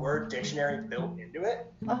little word dictionary built into it.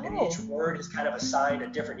 Oh. And each word is kind of assigned a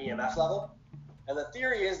different EMF level. And the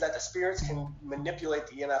theory is that the spirits can manipulate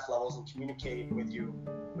the EMF levels and communicate with you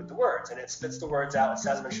with the words. And it spits the words out, it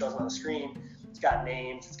says them and shows them on the screen. It's got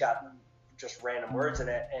names, it's got just random words in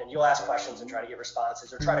it. And you'll ask questions and try to get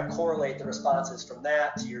responses, or try to correlate the responses from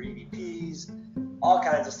that to your EVPs, all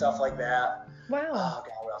kinds of stuff like that. Wow. Oh,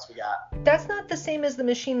 God, what else we got? That's not the same as the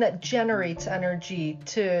machine that generates energy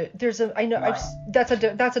that's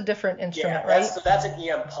a different instrument, right? right? So that's an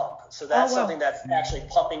EM pump. So that's something that's actually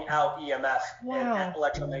pumping out EMF and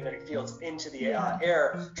electromagnetic fields into the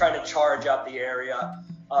air, trying to charge up the area.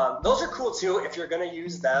 Those are cool too. If you're going to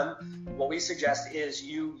use them, what we suggest is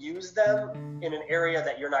you use them in an area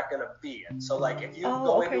that you're not going to be in. So like if you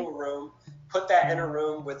go into a room, put that in a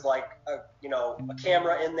room with like a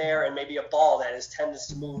camera in there and maybe a ball that tends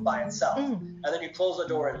to move by itself. And then you close the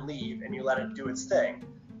door and leave and you let it do its thing.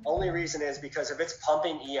 Only reason is because if it's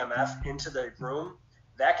pumping EMF into the room,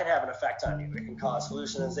 that can have an effect on you. It can cause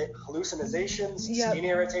hallucinations, skin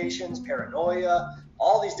irritations, paranoia.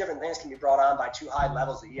 All these different things can be brought on by too high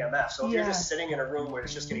levels of EMF. So if you're just sitting in a room where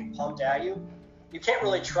it's just getting pumped at you, you can't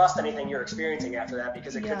really trust anything you're experiencing after that,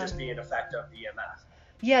 because it could just be an effect of EMF.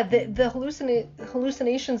 Yeah, the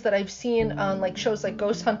hallucinations that I've seen on like shows like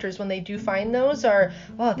Ghost Hunters, when they do find those, are,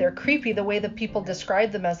 they're creepy the way that people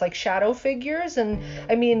describe them as like shadow figures. And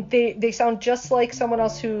I mean, they sound just like someone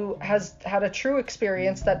else who has had a true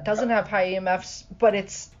experience that doesn't have high EMFs, but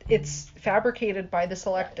it's fabricated by this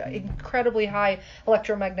incredibly high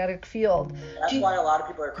electromagnetic field. That's why a lot of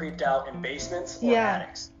people are creeped out in basements or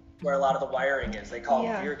attics, where a lot of the wiring is. They call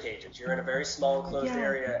them fear cages. You're in a very small enclosed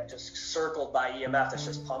area just circled by EMF that's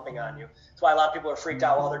just pumping on you. That's why a lot of people are freaked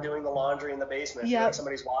out while they're doing the laundry in the basement. Feel like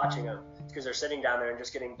somebody's watching them, because they're sitting down there and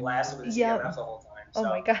just getting blasted with this EMF the whole time. So. Oh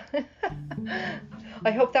my God.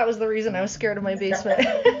 I hope that was the reason I was scared of my basement.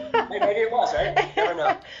 Maybe it was, right? You never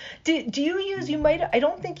know. Do you use, I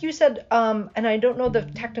don't think you said, and I don't know the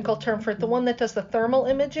technical term for it, the one that does the thermal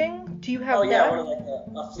imaging? Do you have that? Oh yeah, one of like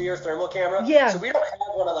a FLIR thermal camera. Yeah. So we don't have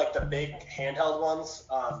one of like the big handheld ones.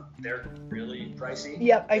 They're really pricey.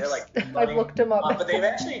 Yep, I've looked them up. But they've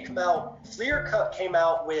actually come out, FLIR came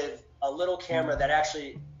out with a little camera that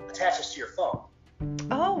actually attaches to your phone.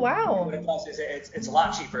 Oh, wow. What it costs is it's a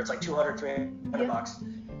lot cheaper. It's like $200, $300 bucks.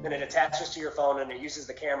 Then it attaches to your phone and it uses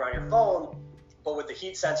the camera on your phone, but with the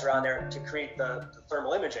heat sensor on there to create the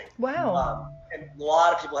thermal imaging. Wow. And a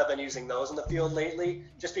lot of people have been using those in the field lately,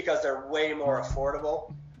 just because they're way more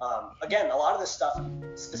affordable. Again, a lot of this stuff,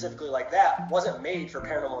 specifically like that, wasn't made for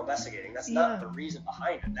paranormal investigating. That's not the reason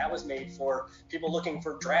behind it. That was made for people looking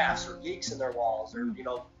for drafts or leaks in their walls, or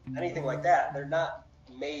anything like that. They're not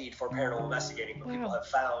made for paranormal investigating, but people have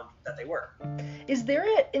found that they work. Is there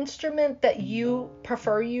an instrument that you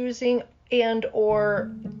prefer using and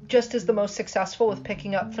or just is the most successful with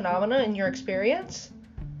picking up phenomena in your experience?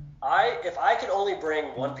 If I could only bring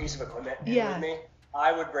one piece of equipment in with me,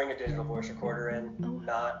 I would bring a digital voice recorder in,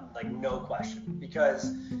 no question,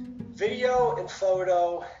 because video and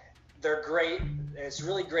photo, they're great. It's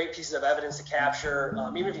really great pieces of evidence to capture.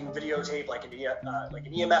 Even if you can videotape like an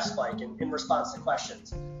EMF spike in response to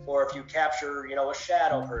questions, or if you capture, a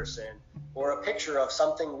shadow person or a picture of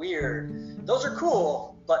something weird, those are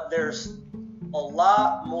cool. But there's a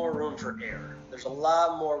lot more room for error. There's a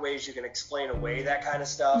lot more ways you can explain away that kind of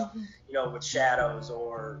stuff, with shadows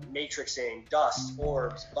or matrixing, dust,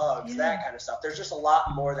 orbs, bugs, that kind of stuff. There's just a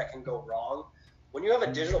lot more that can go wrong. When you have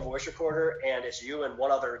a digital voice recorder and it's you and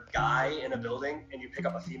one other guy in a building and you pick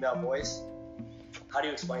up a female voice, how do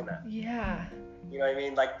you explain that? Yeah. You know what I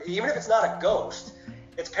mean? Like, even if it's not a ghost,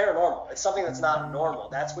 it's paranormal. It's something that's not normal.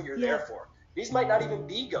 That's what you're there for. These might not even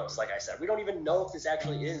be ghosts, like I said. We don't even know if this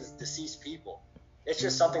actually is deceased people. It's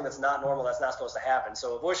just something that's not normal, that's not supposed to happen.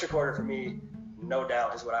 So a voice recorder for me, no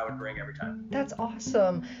doubt, is what I would bring every time. That's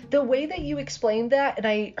awesome. The way that you explained that, and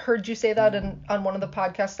I heard you say that on one of the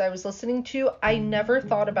podcasts I was listening to, I never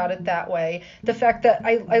thought about it that way. The fact that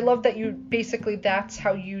I love that you basically, that's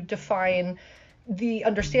how you define the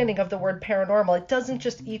understanding of the word paranormal. It doesn't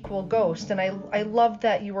just equal ghost. And I love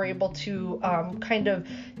that you were able to kind of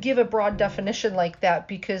give a broad definition like that,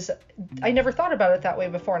 because I never thought about it that way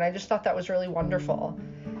before, and I just thought that was really wonderful.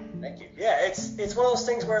 Thank you. Yeah, it's one of those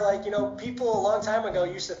things where, like, people a long time ago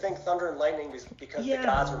used to think thunder and lightning was because the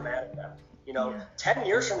gods were mad at them. 10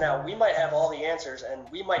 years from now, we might have all the answers, and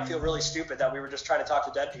we might feel really stupid that we were just trying to talk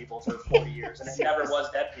to dead people for 40 years, and it never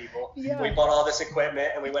was dead people. Yeah. We bought all this equipment,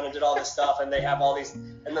 and we went and did all this stuff, and they have all these,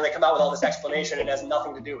 and then they come out with all this explanation, and it has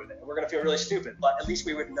nothing to do with it. And we're going to feel really stupid, but at least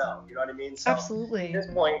we would know. You know what I mean? So Absolutely. At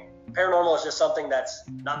this point, paranormal is just something that's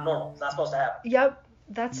not normal. It's not supposed to happen. Yep.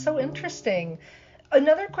 That's so interesting.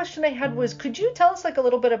 Another question I had was, could you tell us like a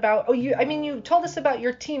little bit about, you told us about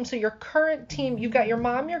your team. So your current team, you've got your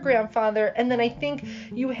mom, your grandfather, and then I think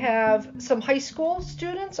you have some high school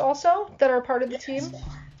students also that are part of the team.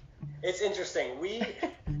 It's interesting.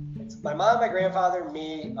 It's my mom, my grandfather,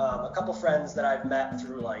 me, a couple friends that I've met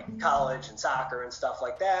through like college and soccer and stuff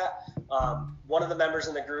like that. One of the members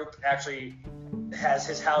in the group actually has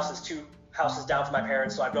his house is 2 houses down from my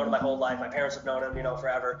parents, so I've known him my whole life. My parents have known him,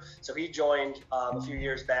 forever. So he joined a few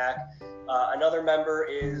years back. Another member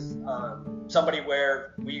is somebody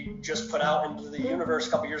where we just put out into the universe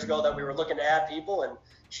a couple years ago that we were looking to add people, and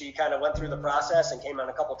she kind of went through the process and came on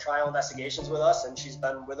a couple trial investigations with us, and she's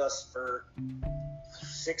been with us for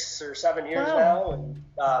 6 or 7 years now.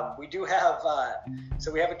 And we do have,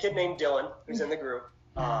 so we have a kid named Dylan who's in the group.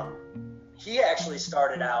 He actually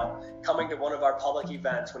started out coming to one of our public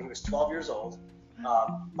events when he was 12 years old.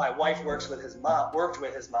 My wife worked with his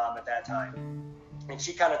mom at that time, and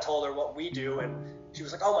she kind of told her what we do, and she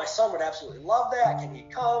was like, "Oh, my son would absolutely love that. Can he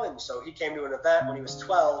come?" And so he came to an event when he was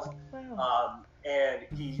 12. And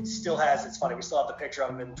he still has, it's funny, we still have the picture of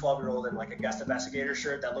him in 12-year-old in like a guest investigator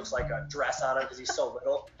shirt that looks like a dress on him because he's so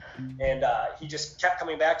little. And he just kept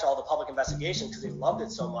coming back to all the public investigations because he loved it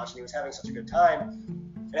so much and he was having such a good time.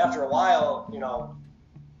 And after a while,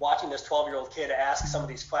 watching this 12-year-old kid ask some of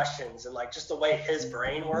these questions and like just the way his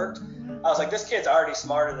brain worked, I was like, this kid's already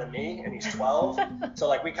smarter than me and he's 12. So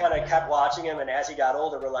like we kind of kept watching him, and as he got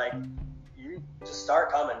older, we're like, you just start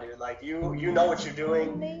coming, dude. Like you know what you're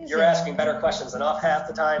doing. Amazing. You're asking better questions than us half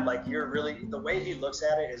the time. Like you're really, the way he looks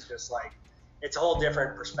at it is just like, it's a whole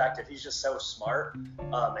different perspective. He's just so smart.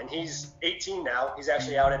 And he's 18 now. He's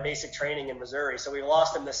actually out at basic training in Missouri. So we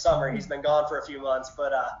lost him this summer. He's been gone for a few months,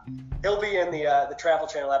 but he'll be in the Travel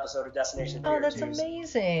Channel episode of Destination Fear. Oh, that's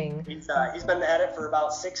amazing. He's been at it for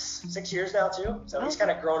about six years now too. So he's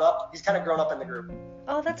kind of grown up. He's kind of grown up in the group.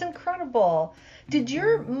 Oh, that's incredible. Did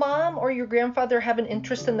your mom or your grandfather have an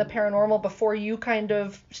interest in the paranormal before you kind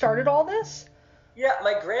of started all this? Yeah,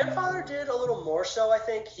 my grandfather did a little more so, I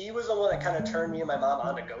think. He was the one that kind of turned me and my mom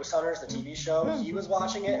on to Ghost Hunters, the TV show. He was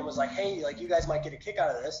watching it and was like, hey, like, you guys might get a kick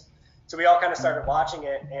out of this. So we all kind of started watching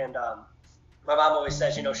it, and my mom always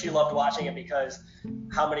says, she loved watching it because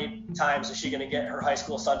how many times is she going to get her high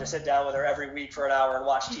school son to sit down with her every week for an hour and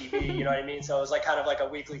watch TV, you know what I mean? So it was like kind of like a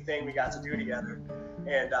weekly thing we got to do together.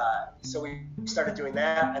 And so we started doing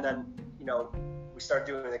that, and then, we started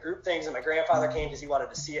doing the group things, and my grandfather came because he wanted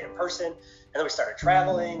to see it in person. And then we started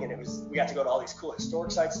traveling, and we got to go to all these cool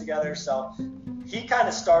historic sites together. So he kind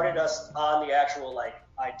of started us on the actual like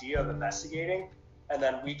idea of investigating, and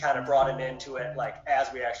then we kind of brought him into it like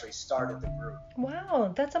as we actually started the group.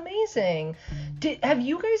 Wow, that's amazing. Have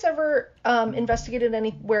you guys ever investigated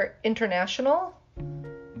anywhere international?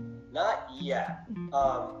 Not yet.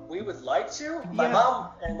 We would like to. My mom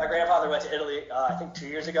and my grandfather went to Italy, I think 2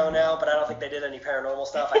 years ago now, but I don't think they did any paranormal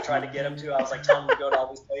stuff. I tried to get them to. I was like telling them to go to all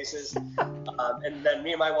these places. And then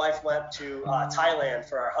me and my wife went to Thailand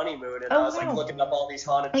for our honeymoon, and I was like looking up all these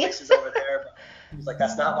haunted places over there. But I was like,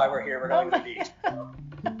 that's not why we're here. We're going to the beach.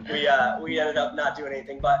 So we ended up not doing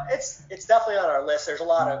anything, but it's definitely on our list. There's a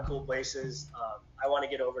lot of cool places. I want to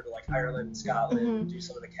get over to like Ireland and Scotland and do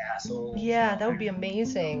some of the castles. Yeah, that would be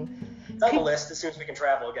amazing. It's on the list as soon as we can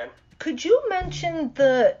travel again. Could you mention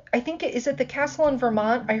is it the castle in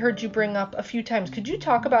Vermont? I heard you bring up a few times. Could you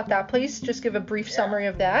talk about that place? Just give a brief summary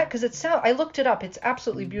of that, because I looked it up. It's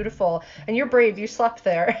absolutely beautiful, and you're brave. You slept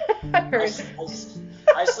there. I heard.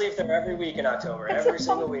 I sleep there every week in October. Every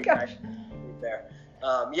single week. I sleep there.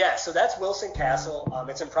 So that's Wilson Castle.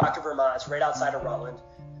 It's in Proctor, Vermont. It's right outside of Rutland.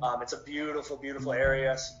 It's a beautiful, beautiful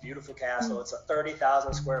area. It's a beautiful castle. It's a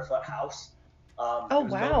 30,000 square foot house. It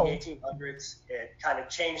was built in the 1800s. It kind of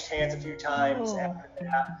changed hands a few times after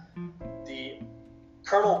that. The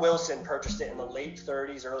Colonel Wilson purchased it in the late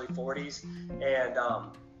 30s, early 40s, and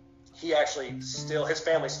he actually his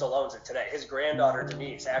family still owns it today. His granddaughter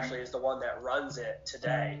Denise actually is the one that runs it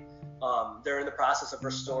today. They're in the process of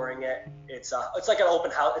restoring it. It's like an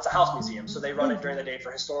open house. It's a house museum, so they run it during the day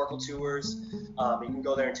for historical tours. You can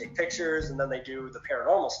go there and take pictures, and then they do the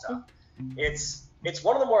paranormal stuff. It's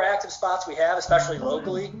one of the more active spots we have, especially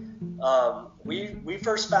locally. We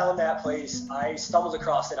first found that place. I stumbled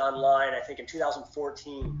across it online, I think in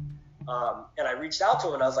 2014, and I reached out to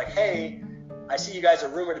him and I was like, hey, I see you guys are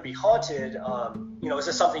rumored to be haunted. Is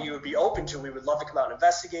this something you would be open to? We would love to come out and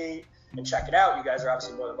investigate and check it out. You guys are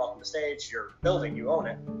obviously more than welcome to stay. It's your building, you own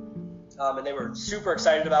it. And they were super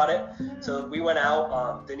excited about it. So we went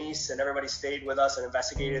out, Denise and everybody stayed with us and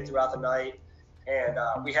investigated throughout the night. And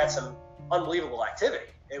we had some unbelievable activity.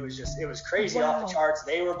 It was crazy, off the charts.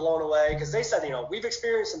 They were blown away because they said, we've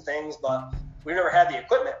experienced some things, but we've never had the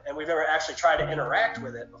equipment and we've never actually tried to interact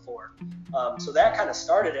with it before. So that kind of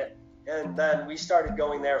started it. And then we started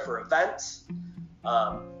going there for events.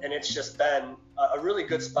 And it's just been a really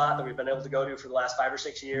good spot that we've been able to go to for the last 5 or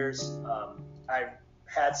 6 years. I've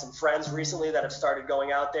had some friends recently that have started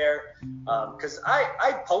going out there because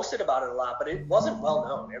I posted about it a lot, but it wasn't well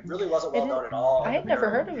known. It really wasn't well known at all. I had never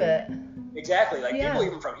heard of it. Exactly. People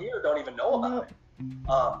even from here don't even know about it.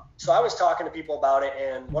 So I was talking to people about it,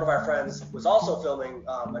 and one of our friends was also filming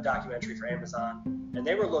a documentary for Amazon, and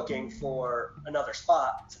they were looking for another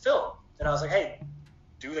spot to film. And I was like, hey,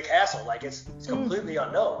 do the castle. It's completely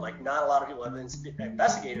unknown. Not a lot of people have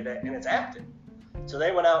investigated it, and it's active. So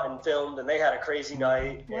they went out and filmed, and they had a crazy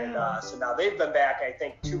night. Wow. And so now they've been back, I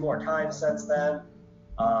think, 2 more times since then.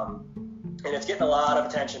 And it's getting a lot of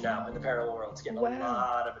attention now in the paranormal world. It's getting a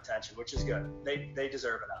lot of attention, which is good. They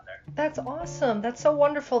deserve it out there. That's awesome. That's so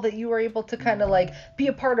wonderful that you were able to kind of be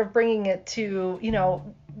a part of bringing it to,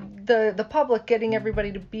 the public, getting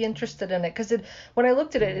everybody to be interested in it. Because when I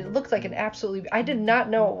looked at it, it looked like I did not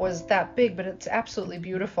know it was that big, but it's absolutely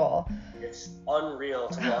beautiful. It's unreal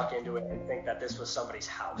to walk into it and think that this was somebody's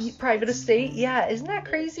house. Private estate, yeah. Isn't that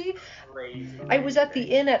crazy? Crazy. I was at the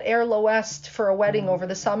inn at Air L'Ouest for a wedding over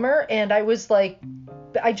the summer, and I was I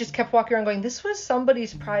just kept walking around going, this was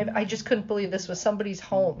somebody's private. I just couldn't believe this was somebody's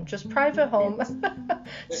home, just private home.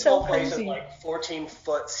 This whole place is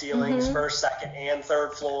 14-foot ceilings, first, second, and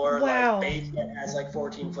third floor. Wow. Basement has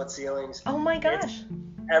 14-foot ceilings. Oh my gosh.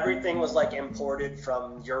 Everything was imported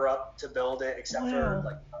from Europe to build it, except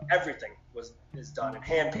for everything is done and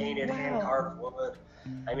hand painted, hand carved wood.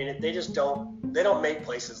 I mean, they don't make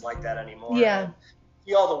places like that anymore. Yeah. And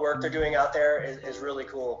all the work they're doing out there is really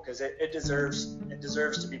cool because it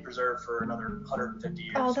deserves to be preserved for another 150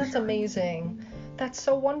 years. Oh, that's amazing. That's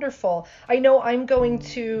so wonderful. I know I'm going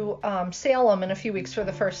to Salem in a few weeks for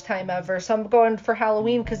the first time ever. So I'm going for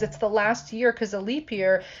Halloween because it's the last year, because of leap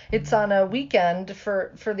year. It's on a weekend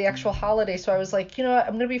for the actual holiday. So I was like, what?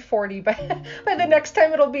 I'm going to be 40 by the next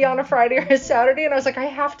time it'll be on a Friday or a Saturday. And I was like, I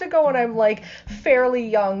have to go when I'm fairly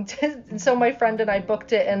young. And so my friend and I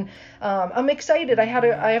booked it, and I'm excited. I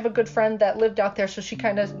have a good friend that lived out there, so she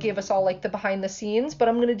kind of gave us all the behind the scenes, but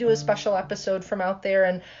I'm going to do a special episode from out there,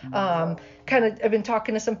 and I've been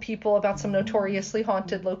talking to some people about some notoriously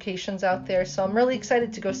haunted locations out there, so I'm really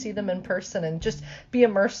excited to go see them in person and just be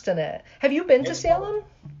immersed in it. Have you been to Salem?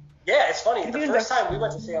 Yeah, it's funny. The first time we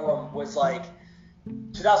went to Salem was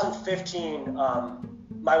 2015.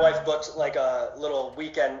 My wife booked a little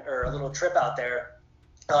weekend or a little trip out there,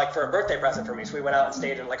 for a birthday present for me. So we went out and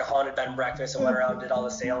stayed in a haunted bed and breakfast and went around and did all the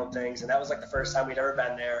Salem things. And that was the first time we'd ever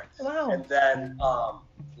been there. Wow. And then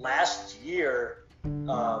last year,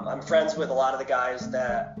 I'm friends with a lot of the guys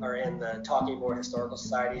that are in the Talking Board Historical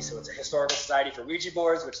Society. So it's a historical society for Ouija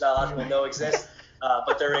boards, which not a lot of people know exist.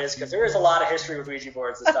 But there is, because there is a lot of history with Ouija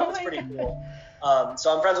boards and stuff. It's pretty cool.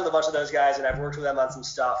 So I'm friends with a bunch of those guys, and I've worked with them on some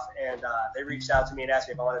stuff. And they reached out to me and asked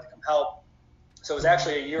me if I wanted to come help. So it was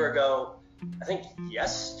actually a year ago, I think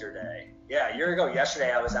yesterday. Yeah, a year ago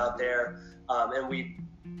yesterday I was out there,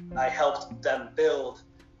 and I helped them build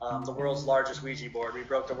the world's largest Ouija board. We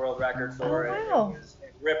broke the world record for it. Wow. It was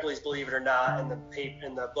Ripley's Believe It or Not in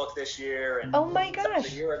the book this year. And oh my gosh. That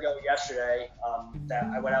was a year ago yesterday that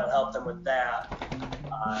I went out and helped them with that.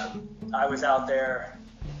 I was out there.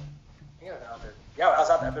 Yeah, I was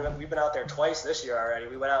out there. We've been out there twice this year already.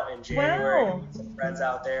 We went out in January to meet some friends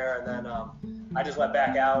out there, and then I just went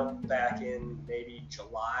back in maybe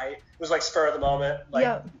July. It was spur of the moment.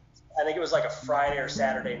 I think it was a Friday or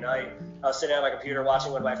Saturday night. I was sitting on my computer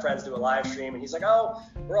watching one of my friends do a live stream, and he's like, "Oh,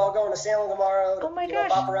 we're all going to Salem tomorrow to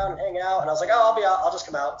bop around and hang out." And I was like, "Oh, I'll be out. I'll just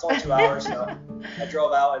come out. It's only 2 hours." So I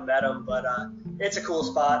drove out and met him. But it's a cool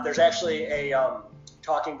spot. There's actually a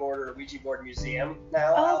talking board or Ouija board museum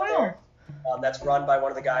now out there. That's run by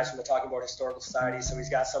one of the guys from the Talking Board Historical Society. So he's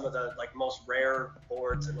got some of the most rare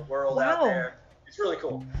boards in the world out there. It's really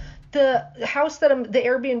cool. The house the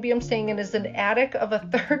Airbnb I'm staying in is an attic of a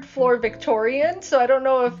 3rd floor Victorian. So I don't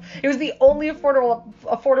know if it was the only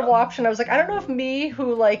affordable option. I was like, I don't know if me,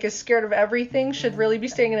 who like is scared of everything, should really be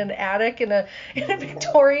staying in an attic in a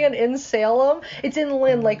Victorian in Salem. It's in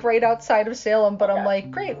Lynn, like right outside of Salem. But I'm like,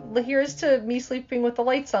 great. Here's to me sleeping with the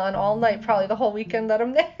lights on all night, probably the whole weekend that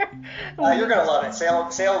I'm there. You're gonna love it.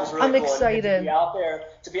 Salem's really cool. I'm excited. And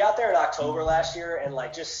to be out there in October last year and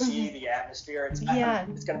like just see the atmosphere. It's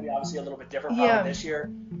gonna be obviously a little bit different probably this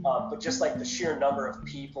year, but just like the sheer number of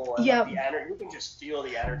people and like, the energy, you can just feel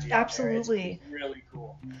the energy. Absolutely. It's really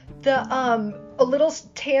cool. A little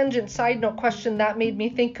tangent side note question that made me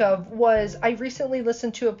think of was I recently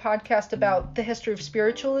listened to a podcast about the history of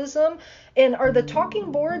spiritualism, and are the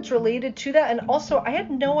talking boards related to that? And also, I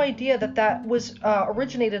had no idea that was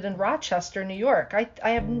originated in Rochester, New York. I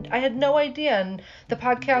had no idea, and the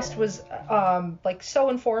podcast was like so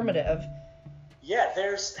informative. Yeah,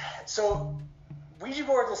 so Ouija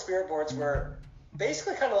boards and spirit boards were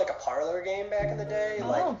basically kind of like a parlor game back in the day. Oh.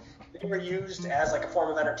 Like they were used as like a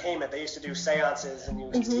form of entertainment. They used to do seances, and you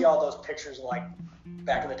would see all those pictures of like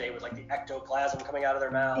back in the day with like the ectoplasm coming out of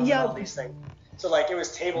their mouths and all these things. So like it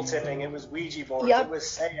was table tipping, it was Ouija boards, it was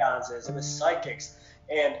seances, it was psychics,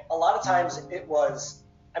 and a lot of times it was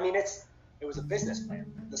a business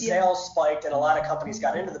plan. The sales spiked, and a lot of companies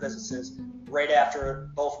got into the businesses right after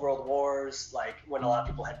both world wars, like when a lot of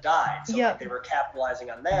people had died. So like, they were capitalizing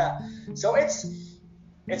on that. So it's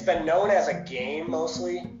been known as a game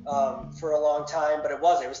mostly for a long time, but it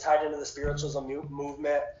was tied into the spiritualism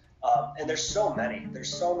movement. And there's so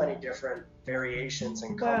many different variations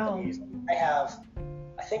and companies. Wow.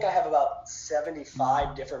 I think I have about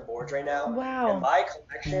 75 different boards right now. Wow. And my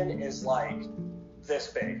collection is like this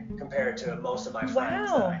big compared to most of my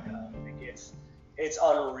friends that I know. It's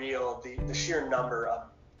unreal, the sheer number of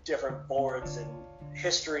different boards and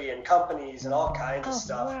history and companies and all kinds of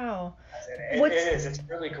stuff. Wow. It's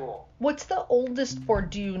really cool. What's the oldest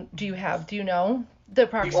board do you have? Do you know the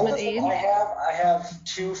approximate age? I have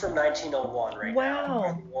 2 from 1901 right now. Wow.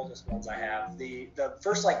 They're the oldest ones I have. The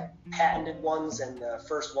first like patented ones and the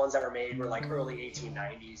first ones that were made were like early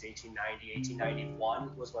 1890s, 1890,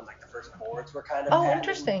 1891 was when like the first boards were kind of patented.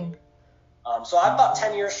 Interesting. So I'm about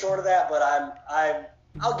 10 years short of that, but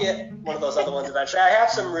I'll get one of those other ones eventually. I have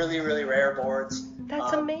some really, really rare boards.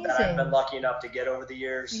 That's amazing. That I've been lucky enough to get over the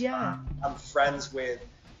years. Yeah. I'm friends with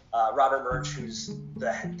Robert Murch, who's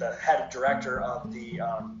the head director of the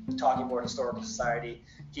Talking Board Historical Society.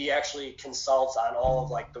 He actually consults on all of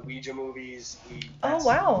like the Ouija movies.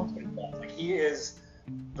 Wow. Like he is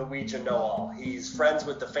the Ouija know-all. He's friends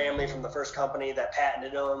with the family from the first company that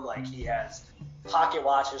patented them. Like he has pocket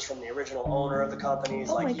watches from the original owner of the companies.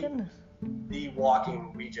 Oh, like my goodness. The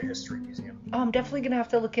walking Ouija history museum. Oh, I'm definitely going to have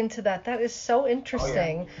to look into that. That is so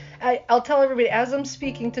interesting. Oh, yeah. I'll tell everybody, as I'm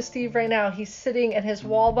speaking to Steve right now, he's sitting and his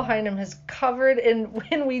wall behind him is covered in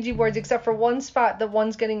Ouija boards, except for one spot, the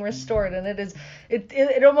one's getting restored. And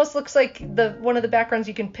it almost looks like one of the backgrounds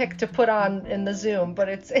you can pick to put on in the Zoom, but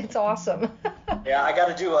it's awesome. Yeah, I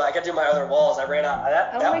got to do my other walls. I ran out.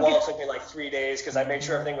 That wall took me like 3 days because I made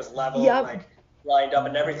sure everything was level. Yep. Like lined up,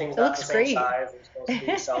 and everything's not the same size it's supposed to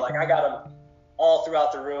be. So like I got them all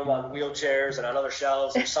throughout the room on wheelchairs and on other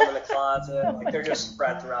shelves. There's some in the closet. Like they're just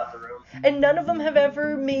spread throughout the room. And none of them have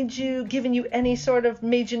ever made you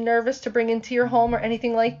nervous to bring into your home or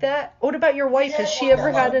anything like that? What about your wife? Has she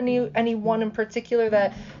ever had any one in particular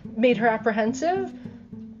that made her apprehensive?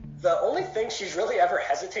 The only thing she's really ever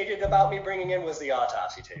hesitated about me bringing in was the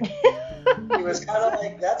autopsy table. He was kind of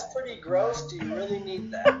like, that's pretty gross. Do you really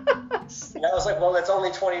need that? And I was like, well, it's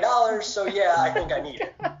only $20, so yeah, I think I need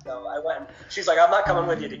it. So I went, she's like, I'm not coming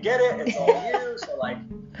with you to get it. It's all you. So like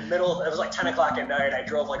it was like 10 o'clock at night. I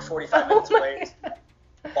drove like 45 minutes away to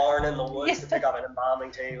a barn in the woods to pick up an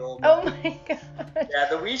embalming table. Oh my God. Yeah,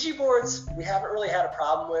 the Ouija boards, we haven't really had a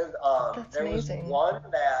problem with. That's there amazing. was one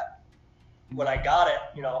that, when I got it,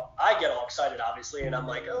 I get all excited, obviously, and I'm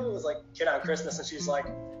like, oh, it was like Kid on Christmas, and she's like,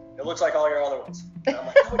 it looks like all your other ones. And I'm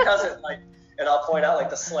like, no, it doesn't. Like, and I'll point out like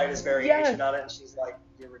the slightest variation on it, and she's like,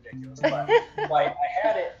 you're ridiculous. But I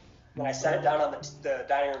had it when I set it down on the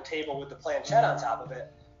dining room table with the planchette on top of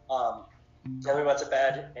it. Then we went to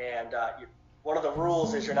bed, and one of the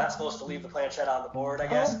rules is you're not supposed to leave the planchette on the board, I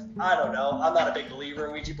guess. I don't know. I'm not a big believer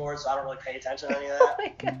in Ouija boards, so I don't really pay attention to any of that. Oh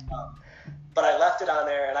my God. But I left it on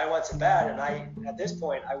there, and I went to bed, and at this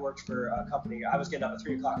point, I worked for a company. I was getting up at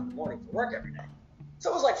 3 o'clock in the morning for work every day.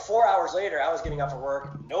 So it was like 4 hours later, I was getting up for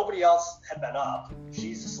work. Nobody else had been up.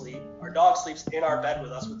 She's asleep. Our dog sleeps in our bed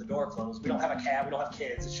with us with the door closed. We don't have a cat. We don't have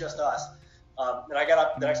kids. It's just us. And I got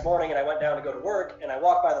up the next morning and I went down to go to work and I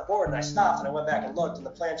walked by the board and I stopped and I went back and looked and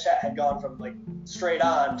the planchette had gone from like straight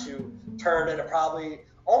on to turned into probably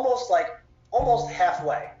almost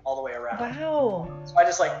halfway all the way around. Wow. So I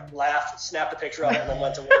just like laughed, snapped a picture of it, and then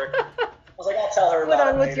went to work. I was like, I'll tell her about it. Went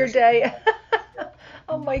on with your day.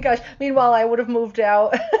 Oh my gosh. Meanwhile, I would have moved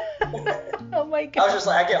out. Oh my gosh. I was just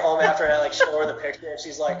like, I get home after and I like show her the picture and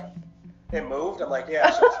she's like, it moved? I'm like,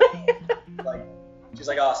 yeah. She's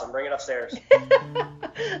like, awesome, bring it upstairs.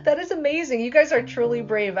 That is amazing. You guys are truly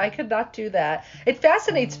brave. I could not do that. It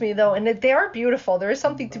fascinates me though, and they are beautiful. There is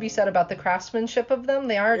something to be said about the craftsmanship of them.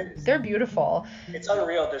 They're beautiful. It's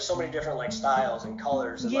unreal. There's so many different like styles and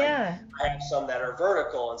colors. And, yeah. Like, I have some that are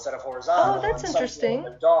vertical instead of horizontal. Oh, that's and interesting.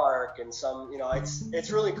 Some dark and some, it's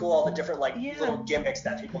really cool all the different like little gimmicks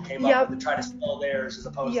that people came up with to try to sell theirs as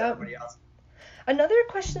opposed to everybody else. Another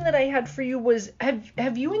question that I had for you was,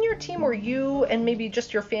 have you and your team, or you and maybe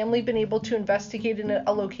just your family, been able to investigate in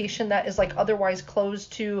a location that is like otherwise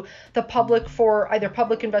closed to the public for either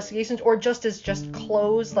public investigations or just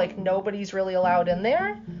closed, like nobody's really allowed in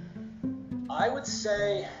there? I would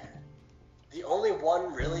say the only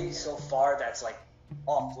one really so far that's like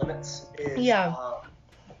off limits is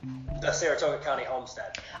the Saratoga County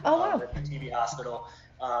Homestead. Oh, wow. The TV hospital.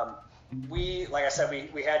 Like I said,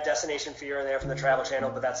 we had Destination Fear in there from the Travel Channel,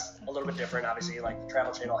 but that's a little bit different. Obviously, like the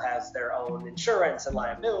Travel Channel has their own insurance and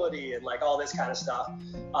liability and like all this kind of stuff.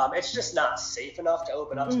 It's just not safe enough to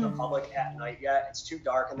open up to the public at night yet. It's too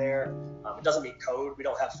dark in there. It doesn't meet code. We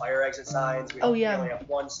don't have fire exit signs. We only have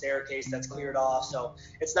one staircase that's cleared off, so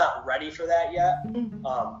it's not ready for that yet.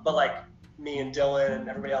 But like me and Dylan and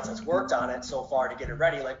everybody else that's worked on it so far to get it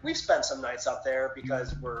ready, like we've spent some nights up there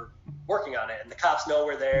because we're working on it and the cops know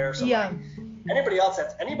we're there. So like, anybody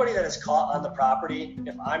that is caught on the property,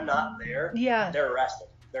 if I'm not there, they're arrested.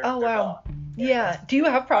 They're wow. Yeah. Do you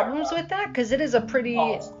have problems with that? Because it is a pretty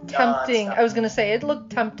tempting. I was going to say it looked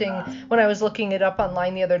tempting when I was looking it up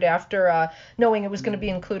online the other day after knowing it was going to be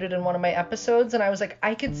included in one of my episodes, and I was like,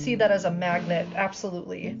 I could see that as a magnet.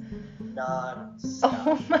 Absolutely. Non-stop.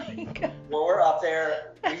 Oh my god. When we're up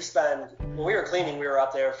there, when we were cleaning, we were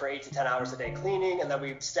up there for 8 to 10 hours a day cleaning, and then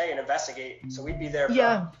we'd stay and investigate. So we'd be there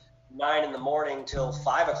from 9 in the morning till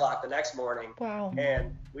 5 o'clock the next morning. Wow.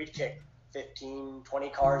 And we'd kick 15, 20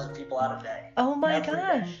 cars of people out a day. Oh my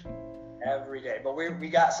gosh. Every day. But we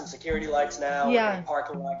got some security lights now. Yeah.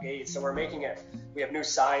 Parking lot gates. So we're making it. We have new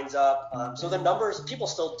signs up. So the numbers, people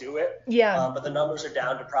still do it. Yeah. But the numbers are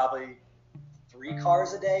down to probably 3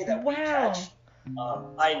 cars a day that we catch.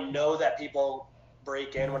 I know that people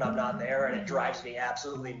break in when I'm not there, and it drives me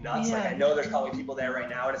absolutely nuts. Like I know there's probably people there right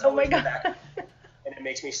now, and it's always back, and it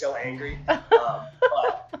makes me so angry. But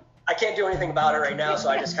I can't do anything about it right now, so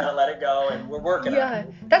I just kind of let it go, and we're working on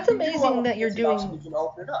it. That's amazing that you're doing. So we can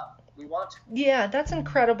open it up. We want to. Yeah, that's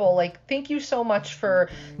incredible. Like, thank you so much for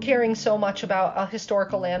caring so much about a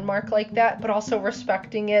historical landmark like that, but also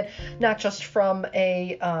respecting it, not just from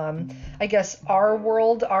a, I guess, our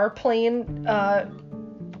world, our plane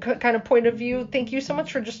kind of point of view. Thank you so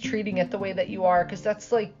much for just treating it the way that you are, because that's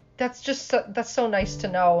so nice to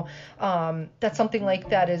know that something like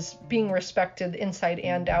that is being respected inside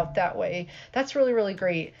and out that way. That's really, really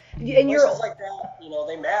great. And places like that,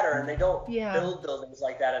 they matter, and they don't build buildings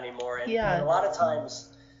like that anymore. And a lot of times,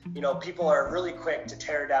 people are really quick to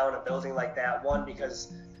tear down a building like that. One,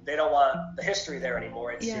 because they don't want the history there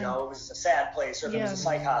anymore. It's, it was a sad place, or if it was a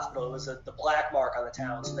psych hospital, it was the black mark on the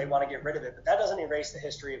town, so they want to get rid of it. But that doesn't erase the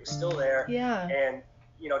history. It was still there. Yeah. And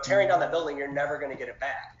tearing down that building, you're never going to get it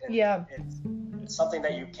back. And it's something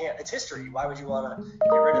that you can't. It's history. Why would you want to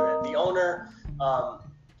get rid of it? The owner,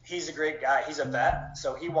 he's a great guy. He's a vet,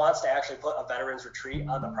 so he wants to actually put a veterans retreat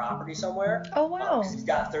on the property somewhere. Oh, wow. 'Cause he's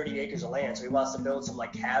got 30 acres of land, so he wants to build some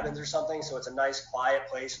like cabins or something, so it's a nice quiet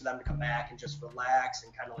place for them to come back and just relax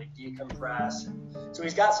and kind of like decompress. So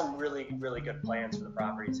he's got some really, really good plans for the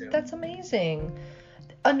property too. That's amazing.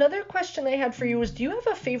 Another question I had for you was, do you have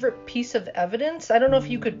a favorite piece of evidence? I don't know if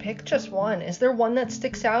you could pick just one. Is there one that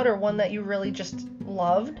sticks out, or one that you really just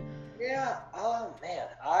loved? Yeah, man,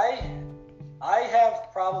 I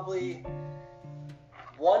have probably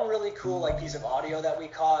one really cool like piece of audio that we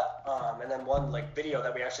caught, and then one like video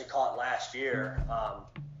that we actually caught last year.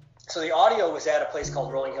 So the audio was at a place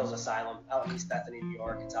called Rolling Hills Asylum out in East Bethany, New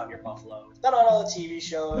York. It's out near Buffalo. It's been on all the TV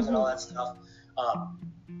shows and all that stuff.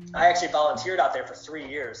 I actually volunteered out there for 3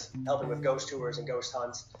 years, helping with ghost tours and ghost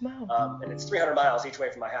hunts. Wow. And it's 300 miles each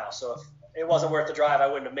way from my house. So if it wasn't worth the drive, I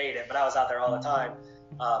wouldn't have made it, but I was out there all the time.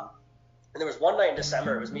 And there was one night in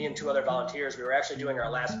December, it was me and 2 other volunteers. We were actually doing our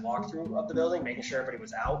last walkthrough of the building, making sure everybody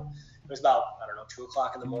was out. It was about, 2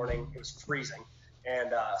 o'clock in the morning. It was freezing.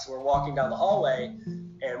 And so we're walking down the hallway,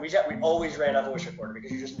 and we always ran a voice recorder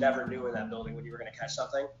because you just never knew in that building when you were going to catch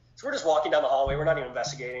something. So we're just walking down the hallway. We're not even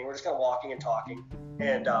investigating. We're just kind of walking and talking.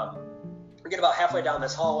 And we get about halfway down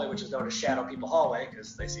this hallway, which is known as Shadow People Hallway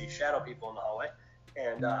because they see shadow people in the hallway.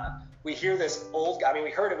 And we hear this old guy. I mean,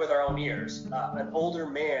 we heard it with our own ears. An older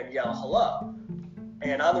man yell hello.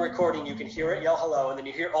 And on the recording, you can hear it yell hello, and then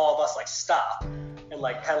you hear all of us like stop and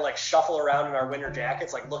like kind of like shuffle around in our winter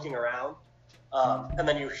jackets, like looking around. And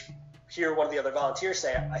then you hear one of the other volunteers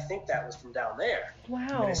say, I think that was from down there.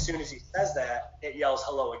 Wow. And as soon as he says that, it yells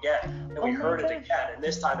hello again. And we heard it again. And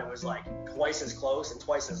this time it was like twice as close and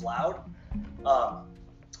twice as loud.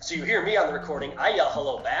 So you hear me on the recording, I yell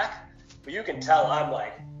hello back, but you can tell I'm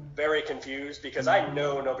like very confused because I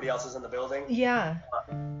know nobody else is in the building. Yeah.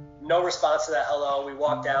 No response to that hello. We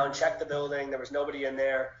walked down, checked the building. There was nobody in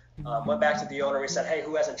there. Went back to the owner. We said, hey,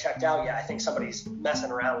 who hasn't checked out yet? I think somebody's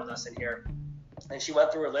messing around with us in here. And she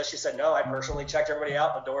went through her list. She said, no, I personally checked everybody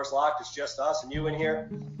out. The door's locked. It's just us and you in here.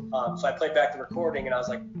 So I played back the recording, and I was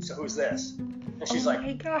like, so who's this? And she's like,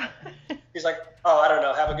 my God. She's like, oh, I don't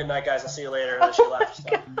know. Have a good night, guys. I'll see you later. And then she left. So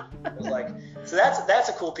it was like, so that's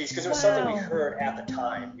a cool piece because it was something we heard at the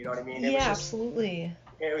time. You know what I mean? It was just, absolutely.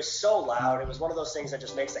 It was so loud. It was one of those things that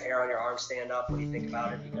just makes the hair on your arm stand up when you think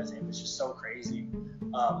about it because it was just so crazy.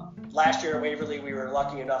 Last year at Waverly, we were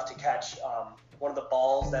lucky enough to catch one of the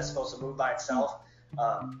balls that's supposed to move by itself.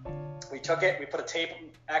 We took it, we put a tape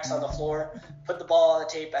X on the floor, put the ball on the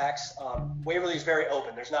tape X. Waverly's very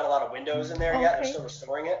open. There's not a lot of windows in there yet. They're still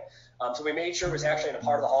restoring it. So we made sure it was actually in a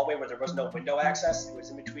part of the hallway where there was no window access. It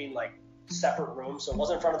was in between like separate rooms. So it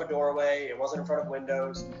wasn't in front of a doorway. It wasn't in front of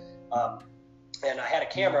windows. And I had a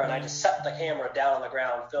camera, and I just set the camera down on the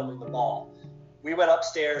ground filming the ball. We went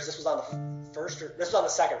upstairs. This was on the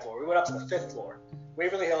second floor. We went up to the 5th floor.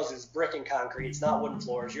 Waverly Hills is brick and concrete. It's not wooden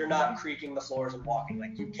floors. You're not creaking the floors and walking.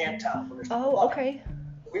 Like, you can't tell when there's okay.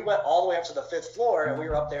 We went all the way up to the 5th floor, and we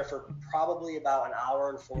were up there for probably about an hour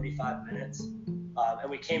and 45 minutes. And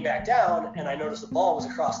we came back down, and I noticed the ball was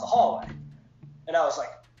across the hallway. And I was like,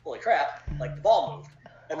 holy crap, like the ball moved.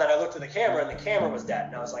 And then I looked at the camera, and the camera was dead.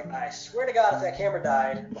 And I was like, I swear to God, if that camera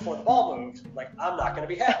died before the ball moved, like, I'm not going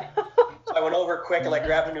to be happy. So I went over quick and like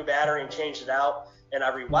grabbed a new battery and changed it out, and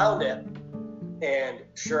I rewound it. And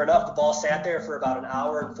sure enough, the ball sat there for about an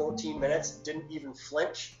hour and 14 minutes, didn't even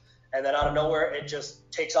flinch. And then out of nowhere, it just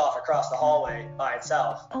takes off across the hallway by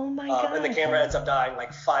itself. Oh my God. And the camera ends up dying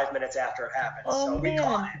like 5 minutes after it happened. So we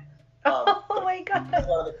caught it. Oh my God. It's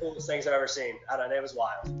one of the coolest things I've ever seen. I don't know, it was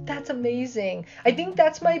wild. That's amazing. I think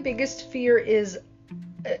that's my biggest fear is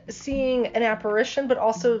seeing an apparition, but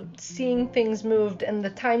also seeing things moved. And the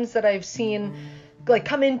times that I've seen like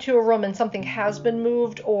come into a room and something has been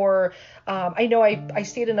moved, or I know I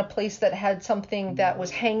stayed in a place that had something that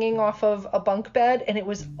was hanging off of a bunk bed, and it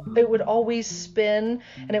would always spin,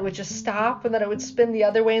 and it would just stop, and then it would spin the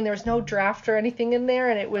other way, and there was no draft or anything in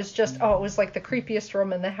there, and it was just it was like the creepiest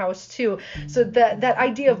room in the house too. So that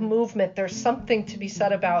idea of movement, there's something to be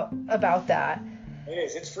said about that. It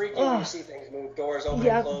is. It's freaky when you see things move, doors open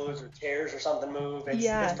and close, or chairs or something move.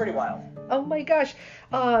 It's pretty wild. Oh my gosh.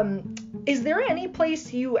 Is there any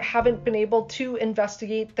place you haven't been able to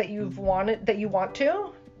investigate that you want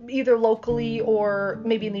to, either locally or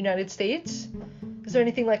maybe in the United States? Is there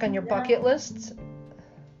anything like on your bucket lists?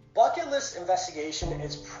 Bucket list investigation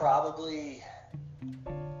is probably,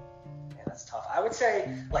 that's tough. I would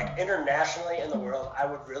say like internationally in the world, I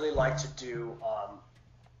would really like to do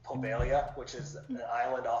Poveglia, which is an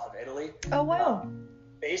island off of Italy. Oh, wow.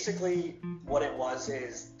 Basically, what it was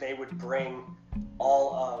is they would bring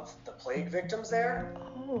all of the plague victims there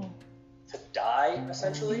to die,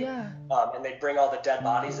 essentially. Yeah. And they'd bring all the dead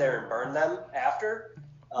bodies there and burn them after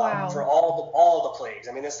for all the plagues.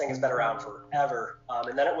 I mean, this thing has been around forever.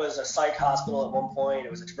 And then it was a psych hospital at one point.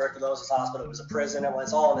 It was a tuberculosis hospital. It was a prison. It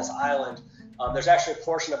was all on this island. There's actually a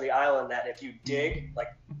portion of the island that if you dig, like,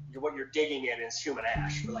 what you're digging in is human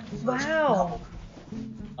ash for like the first couple.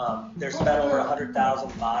 There's been over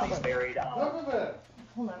 100,000 bodies buried on.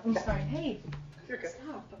 Hold on, I'm sorry. Hey,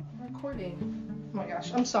 stop! I'm recording. Oh my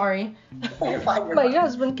gosh, I'm sorry. You're fine, my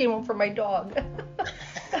husband came home for my dog.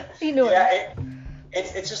 He knew it.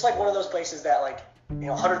 It's just like one of those places that like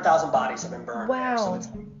 100,000 bodies have been burned. Wow. There.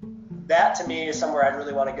 So that to me is somewhere I'd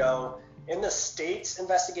really want to go. In the States,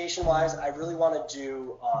 investigation-wise, I really want to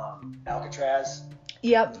do Alcatraz.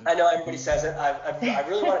 Yep. I know everybody says it. I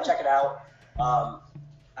really want to check it out.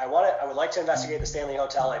 I would like to investigate the Stanley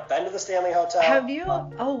Hotel. I've been to the Stanley Hotel. Have you?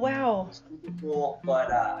 Oh, wow. It's super cool,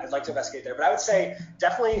 but I'd like to investigate there. But I would say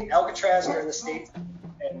definitely Alcatraz here in the States,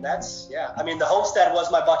 and And that's, I mean, the homestead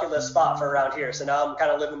was my bucket list spot for around here, so now I'm kind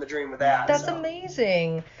of living the dream with that. That's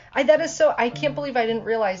amazing. That is so, I can't believe I didn't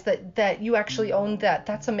realize that you actually owned that.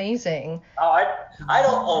 That's amazing. Oh, I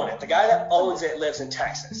don't own it. The guy that owns it lives in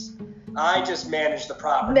Texas. I just manage the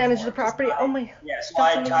property. Oh my. Yeah, so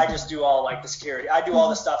I just do all like the security. I do all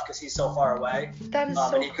the stuff because he's so far away. That is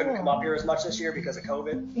so and he couldn't come up here as much this year because of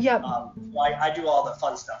COVID. Yep. I do all the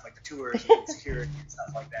fun stuff like the tours and security and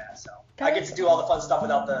stuff like that. So I get to do all the fun stuff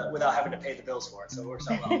without having to pay the bills for it. So it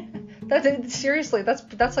works out well. Seriously,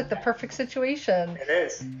 that's like the perfect situation. It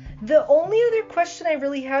is. The only other question I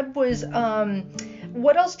really had was,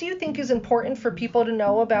 what else do you think is important for people to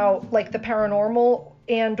know about like the paranormal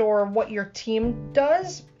and or what your team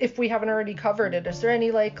does, if we haven't already covered it? Is there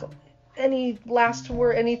any last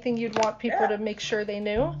word, anything you'd want people to make sure they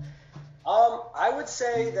knew? I would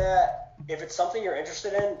say that if it's something you're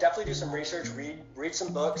interested in, definitely do some research, read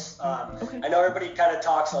some books. Okay. I know everybody kind of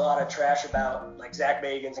talks a lot of trash about like Zak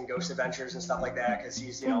Bagans and Ghost Adventures and stuff like that because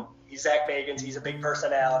he's Zak Bagans, he's a big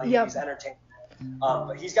personality, he's entertaining.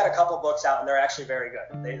 But he's got a couple books out and they're actually very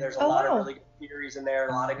good. There's a lot of really good theories in there,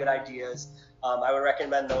 a lot of good ideas. I would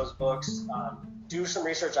recommend those books. Do some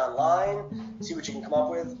research online, see what you can come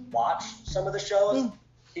up with, watch some of the shows,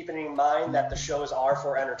 keeping in mind that the shows are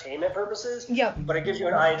for entertainment purposes. Yep. But it gives you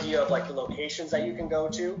an idea of like the locations that you can go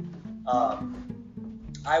to.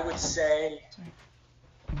 I would say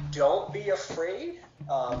don't be afraid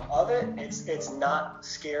of it. It's not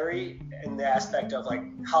scary in the aspect of like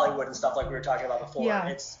Hollywood and stuff like we were talking about before.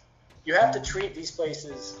 Yeah. You have to treat these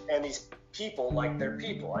places and these people like they're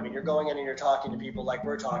people. I mean, you're going in and you're talking to people like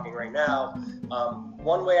we're talking right now.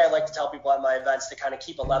 One way I like to tell people at my events to kind of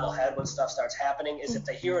keep a level head when stuff starts happening is if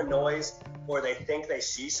they hear a noise or they think they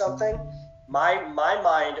see something, my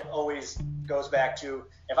mind always goes back to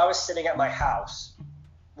if I was sitting at my house,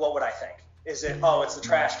 what would I think? Is it, it's the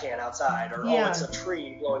trash can outside, or it's a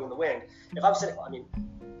tree blowing in the wind? If I'm sitting, I mean,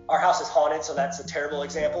 our house is haunted, so that's a terrible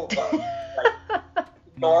example, but like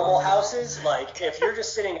normal houses, like if you're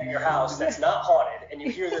just sitting at your house that's not haunted and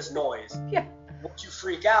you hear this noise, would you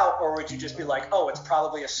freak out or would you just be like, it's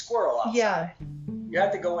probably a squirrel outside? Yeah. You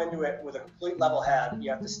have to go into it with a complete level head.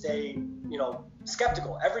 You have to stay,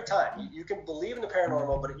 skeptical every time. You can believe in the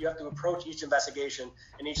paranormal, but you have to approach each investigation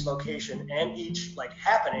and each location and each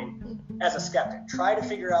happening as a skeptic. Try to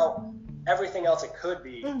figure out everything else it could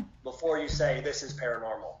be before you say this is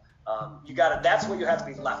paranormal. That's what you have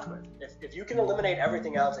to be left with. If you can eliminate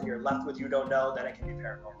everything else and you're left with you don't know, then it can be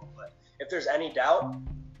paranormal. But if there's any doubt,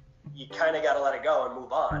 you kind of got to let it go and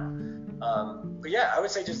move on. But I would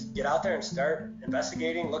say just get out there and start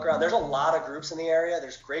investigating, look around. There's a lot of groups in the area.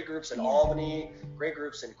 There's great groups in Albany, great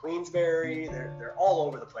groups in Queensbury. They're all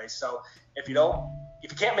over the place. So if you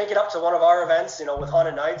can't make it up to one of our events, with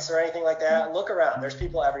Haunted Nights or anything like that, look around. There's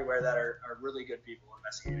people everywhere that are really good people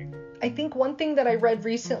investigating. I think one thing that I read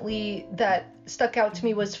recently that stuck out to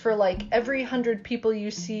me was for every 100 people you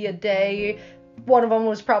see a day, one of them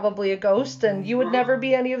was probably a ghost, and you would never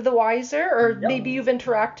be any of the wiser, or maybe you've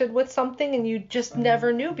interacted with something and you just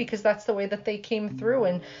never knew because that's the way that they came through,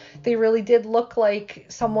 and they really did look like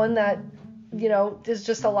someone that is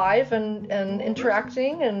just alive and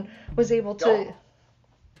interacting and was able to.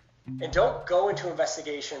 And don't go into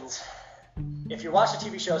investigations. If you're watching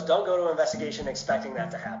TV shows, don't go to an investigation expecting that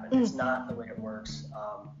to happen. It's not the way it works.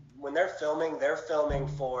 When they're filming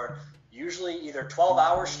for usually either 12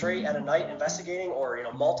 hours straight at a night investigating or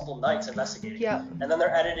multiple nights investigating. Yeah. And then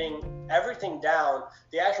they're editing everything down.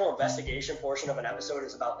 The actual investigation portion of an episode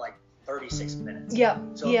is about 36 minutes. Yeah.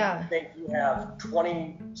 So you think you have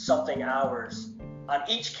 20 something hours on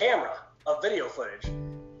each camera of video footage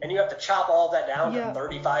and you have to chop all that down to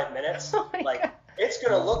 35 minutes. Oh my God. It's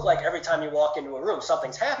going to look like every time you walk into a room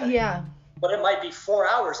something's happening. Yeah. But it might be 4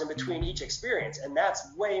 hours in between each experience, and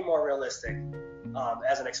that's way more realistic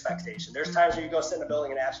as an expectation. There's times where you go sit in a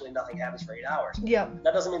building and absolutely nothing happens for 8 hours. Yeah.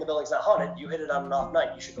 That doesn't mean the building's not haunted. You hit it on an off night.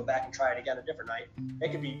 You should go back and try it again a different night.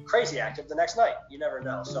 It could be crazy active the next night. You never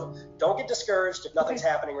know. So don't get discouraged if nothing's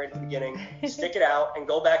happening right at the beginning. Stick it out and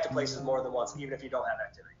go back to places more than once, even if you don't have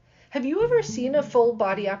activity. Have you ever seen a full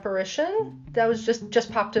body apparition? That was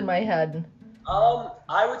just popped in my head.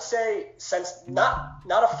 I would say since not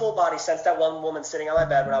a full body, since that one woman sitting on my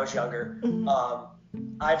bed when I was younger,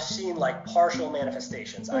 I've seen partial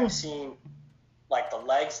manifestations. I've seen the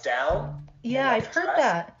legs down. Yeah, I've heard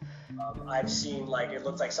that. I've seen it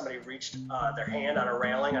looked like somebody reached their hand on a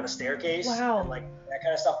railing on a staircase. Wow. And that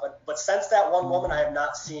kind of stuff. But since that one woman, I have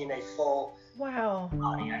not seen a full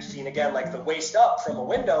body. I've seen again the waist up from a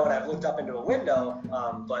window, and I've looked up into a window.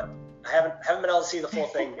 But I haven't been able to see the full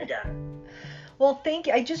thing again. Well, thank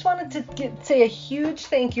you. I just wanted to say a huge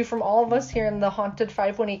thank you from all of us here in the Haunted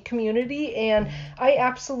 518 community, and I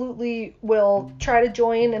absolutely will try to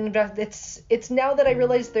join and invest. It's now that I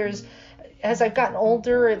realize as I've gotten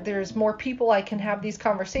older, there's more people I can have these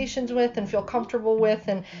conversations with and feel comfortable with,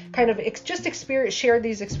 and kind of share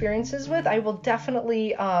these experiences with. I will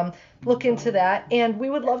definitely look into that, and we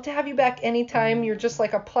would love to have you back anytime. You're just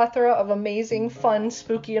like a plethora of amazing, fun,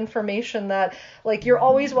 spooky information that, like, you're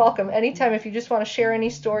always welcome anytime. If you just want to share any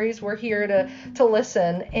stories, we're here to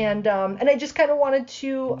listen. And I just kind of wanted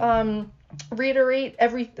to reiterate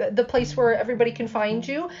the place where everybody can find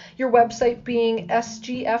you, your website being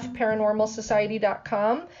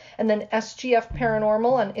sgfparanormalsociety.com, and then SGF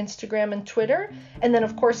Paranormal on Instagram and Twitter, and then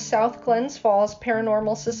of course South Glens Falls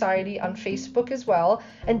Paranormal Society on Facebook as well.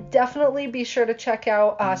 And definitely be sure to check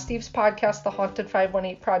out Steve's podcast, The Haunted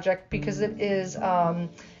 518 Project, because it is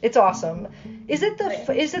it's awesome. Is it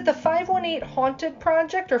the 518 Haunted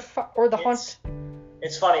Project or the Haunt?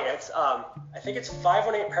 It's funny. It's I think it's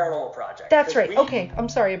 518 Paranormal Project. That's right. Okay, I'm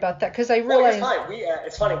sorry about that because I realized. Well, it's fine.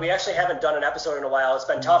 It's funny. We actually haven't done an episode in a while. It's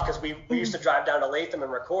been tough because we used to drive down to Latham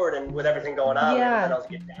and record, and with everything going on, we haven't been able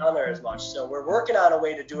to get down there as much. So we're working on a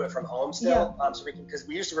way to do it from home still. So because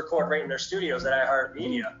we used to record right in their studios at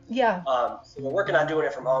iHeartMedia. Yeah. So we're working on doing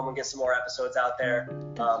it from home and get some more episodes out there.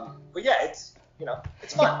 But yeah, it's.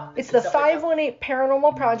 It's fun. It's the 518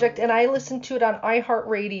 Paranormal Project, and I listened to it on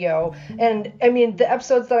iHeartRadio. And I mean, the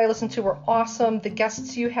episodes that I listened to were awesome. The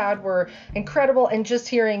guests you had were incredible, and just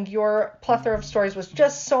hearing your plethora of stories was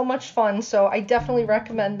just so much fun. So I definitely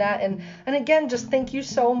recommend that. And again, just thank you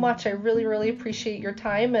so much. I really, really appreciate your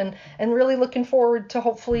time, and really looking forward to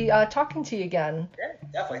hopefully talking to you again. Yeah,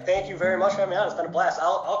 definitely. Thank you very much for having me on. It's been a blast.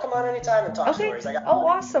 I'll come on anytime and talk stories.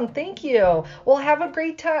 Awesome. Thank you. Well, have a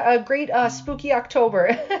great time. A great spooky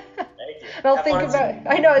October. Thank you. And I'll think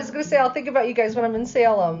about you guys when I'm in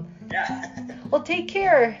Salem. Yeah. Well, take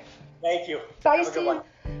care. Thank you. Bye, Steve.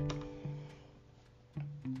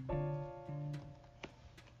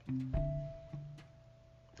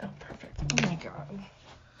 Oh, perfect. Oh my God.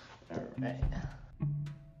 All right.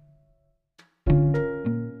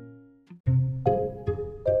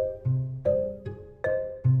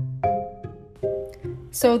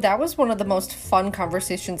 So that was one of the most fun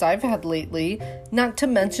conversations I've had lately. Not to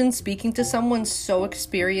mention, speaking to someone so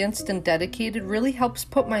experienced and dedicated really helps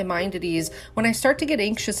put my mind at ease when I start to get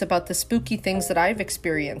anxious about the spooky things that I've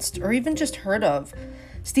experienced or even just heard of.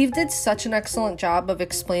 Steve did such an excellent job of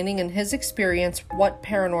explaining in his experience what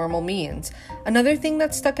paranormal means. Another thing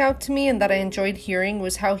that stuck out to me and that I enjoyed hearing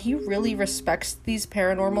was how he really respects these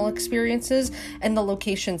paranormal experiences and the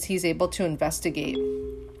locations he's able to investigate.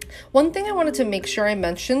 One thing I wanted to make sure I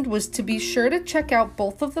mentioned was to be sure to check out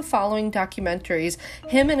both of the following documentaries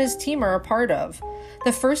him and his team are a part of.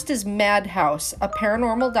 The first is Madhouse, a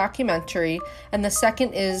paranormal documentary, and the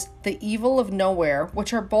second is The Evil of Nowhere,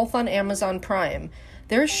 which are both on Amazon Prime.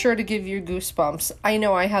 They're sure to give you goosebumps. I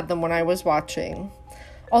know I had them when I was watching.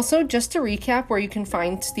 Also, just to recap where you can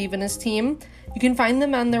find Steve and his team, you can find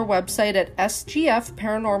them on their website at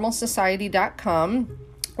sgfparanormalsociety.com,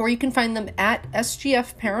 or you can find them at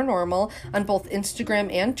SGF Paranormal on both Instagram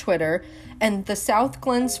and Twitter, and the South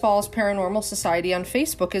Glens Falls Paranormal Society on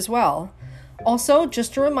Facebook as well. Also,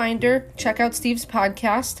 just a reminder, check out Steve's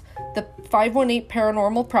podcast, The 518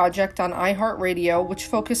 Paranormal Project on iHeartRadio, which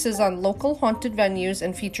focuses on local haunted venues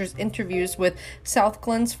and features interviews with South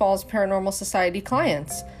Glens Falls Paranormal Society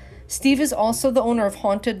clients. Steve is also the owner of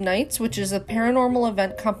Haunted Nights, which is a paranormal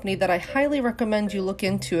event company that I highly recommend you look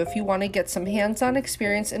into if you want to get some hands-on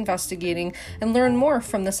experience investigating and learn more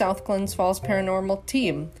from the South Glens Falls Paranormal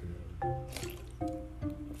team.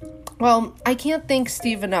 Well, I can't thank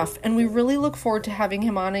Steve enough, and we really look forward to having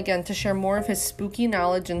him on again to share more of his spooky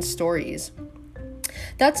knowledge and stories.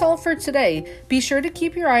 That's all for today. Be sure to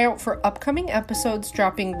keep your eye out for upcoming episodes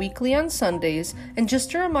dropping weekly on Sundays. And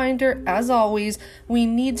just a reminder, as always, we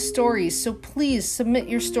need stories, so please submit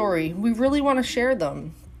your story. We really want to share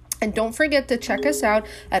them. And don't forget to check us out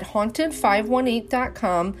at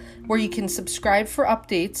haunted518.com, where you can subscribe for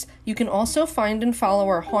updates. You can also find and follow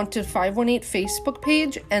our Haunted 518 Facebook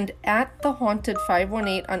page and at the Haunted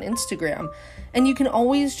 518 on Instagram. And you can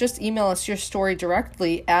always just email us your story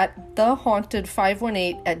directly at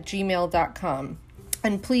thehaunted518@gmail.com.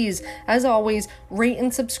 And please, as always, rate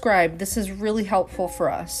and subscribe. This is really helpful for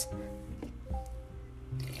us.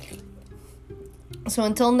 So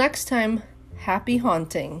until next time, happy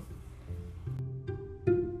haunting.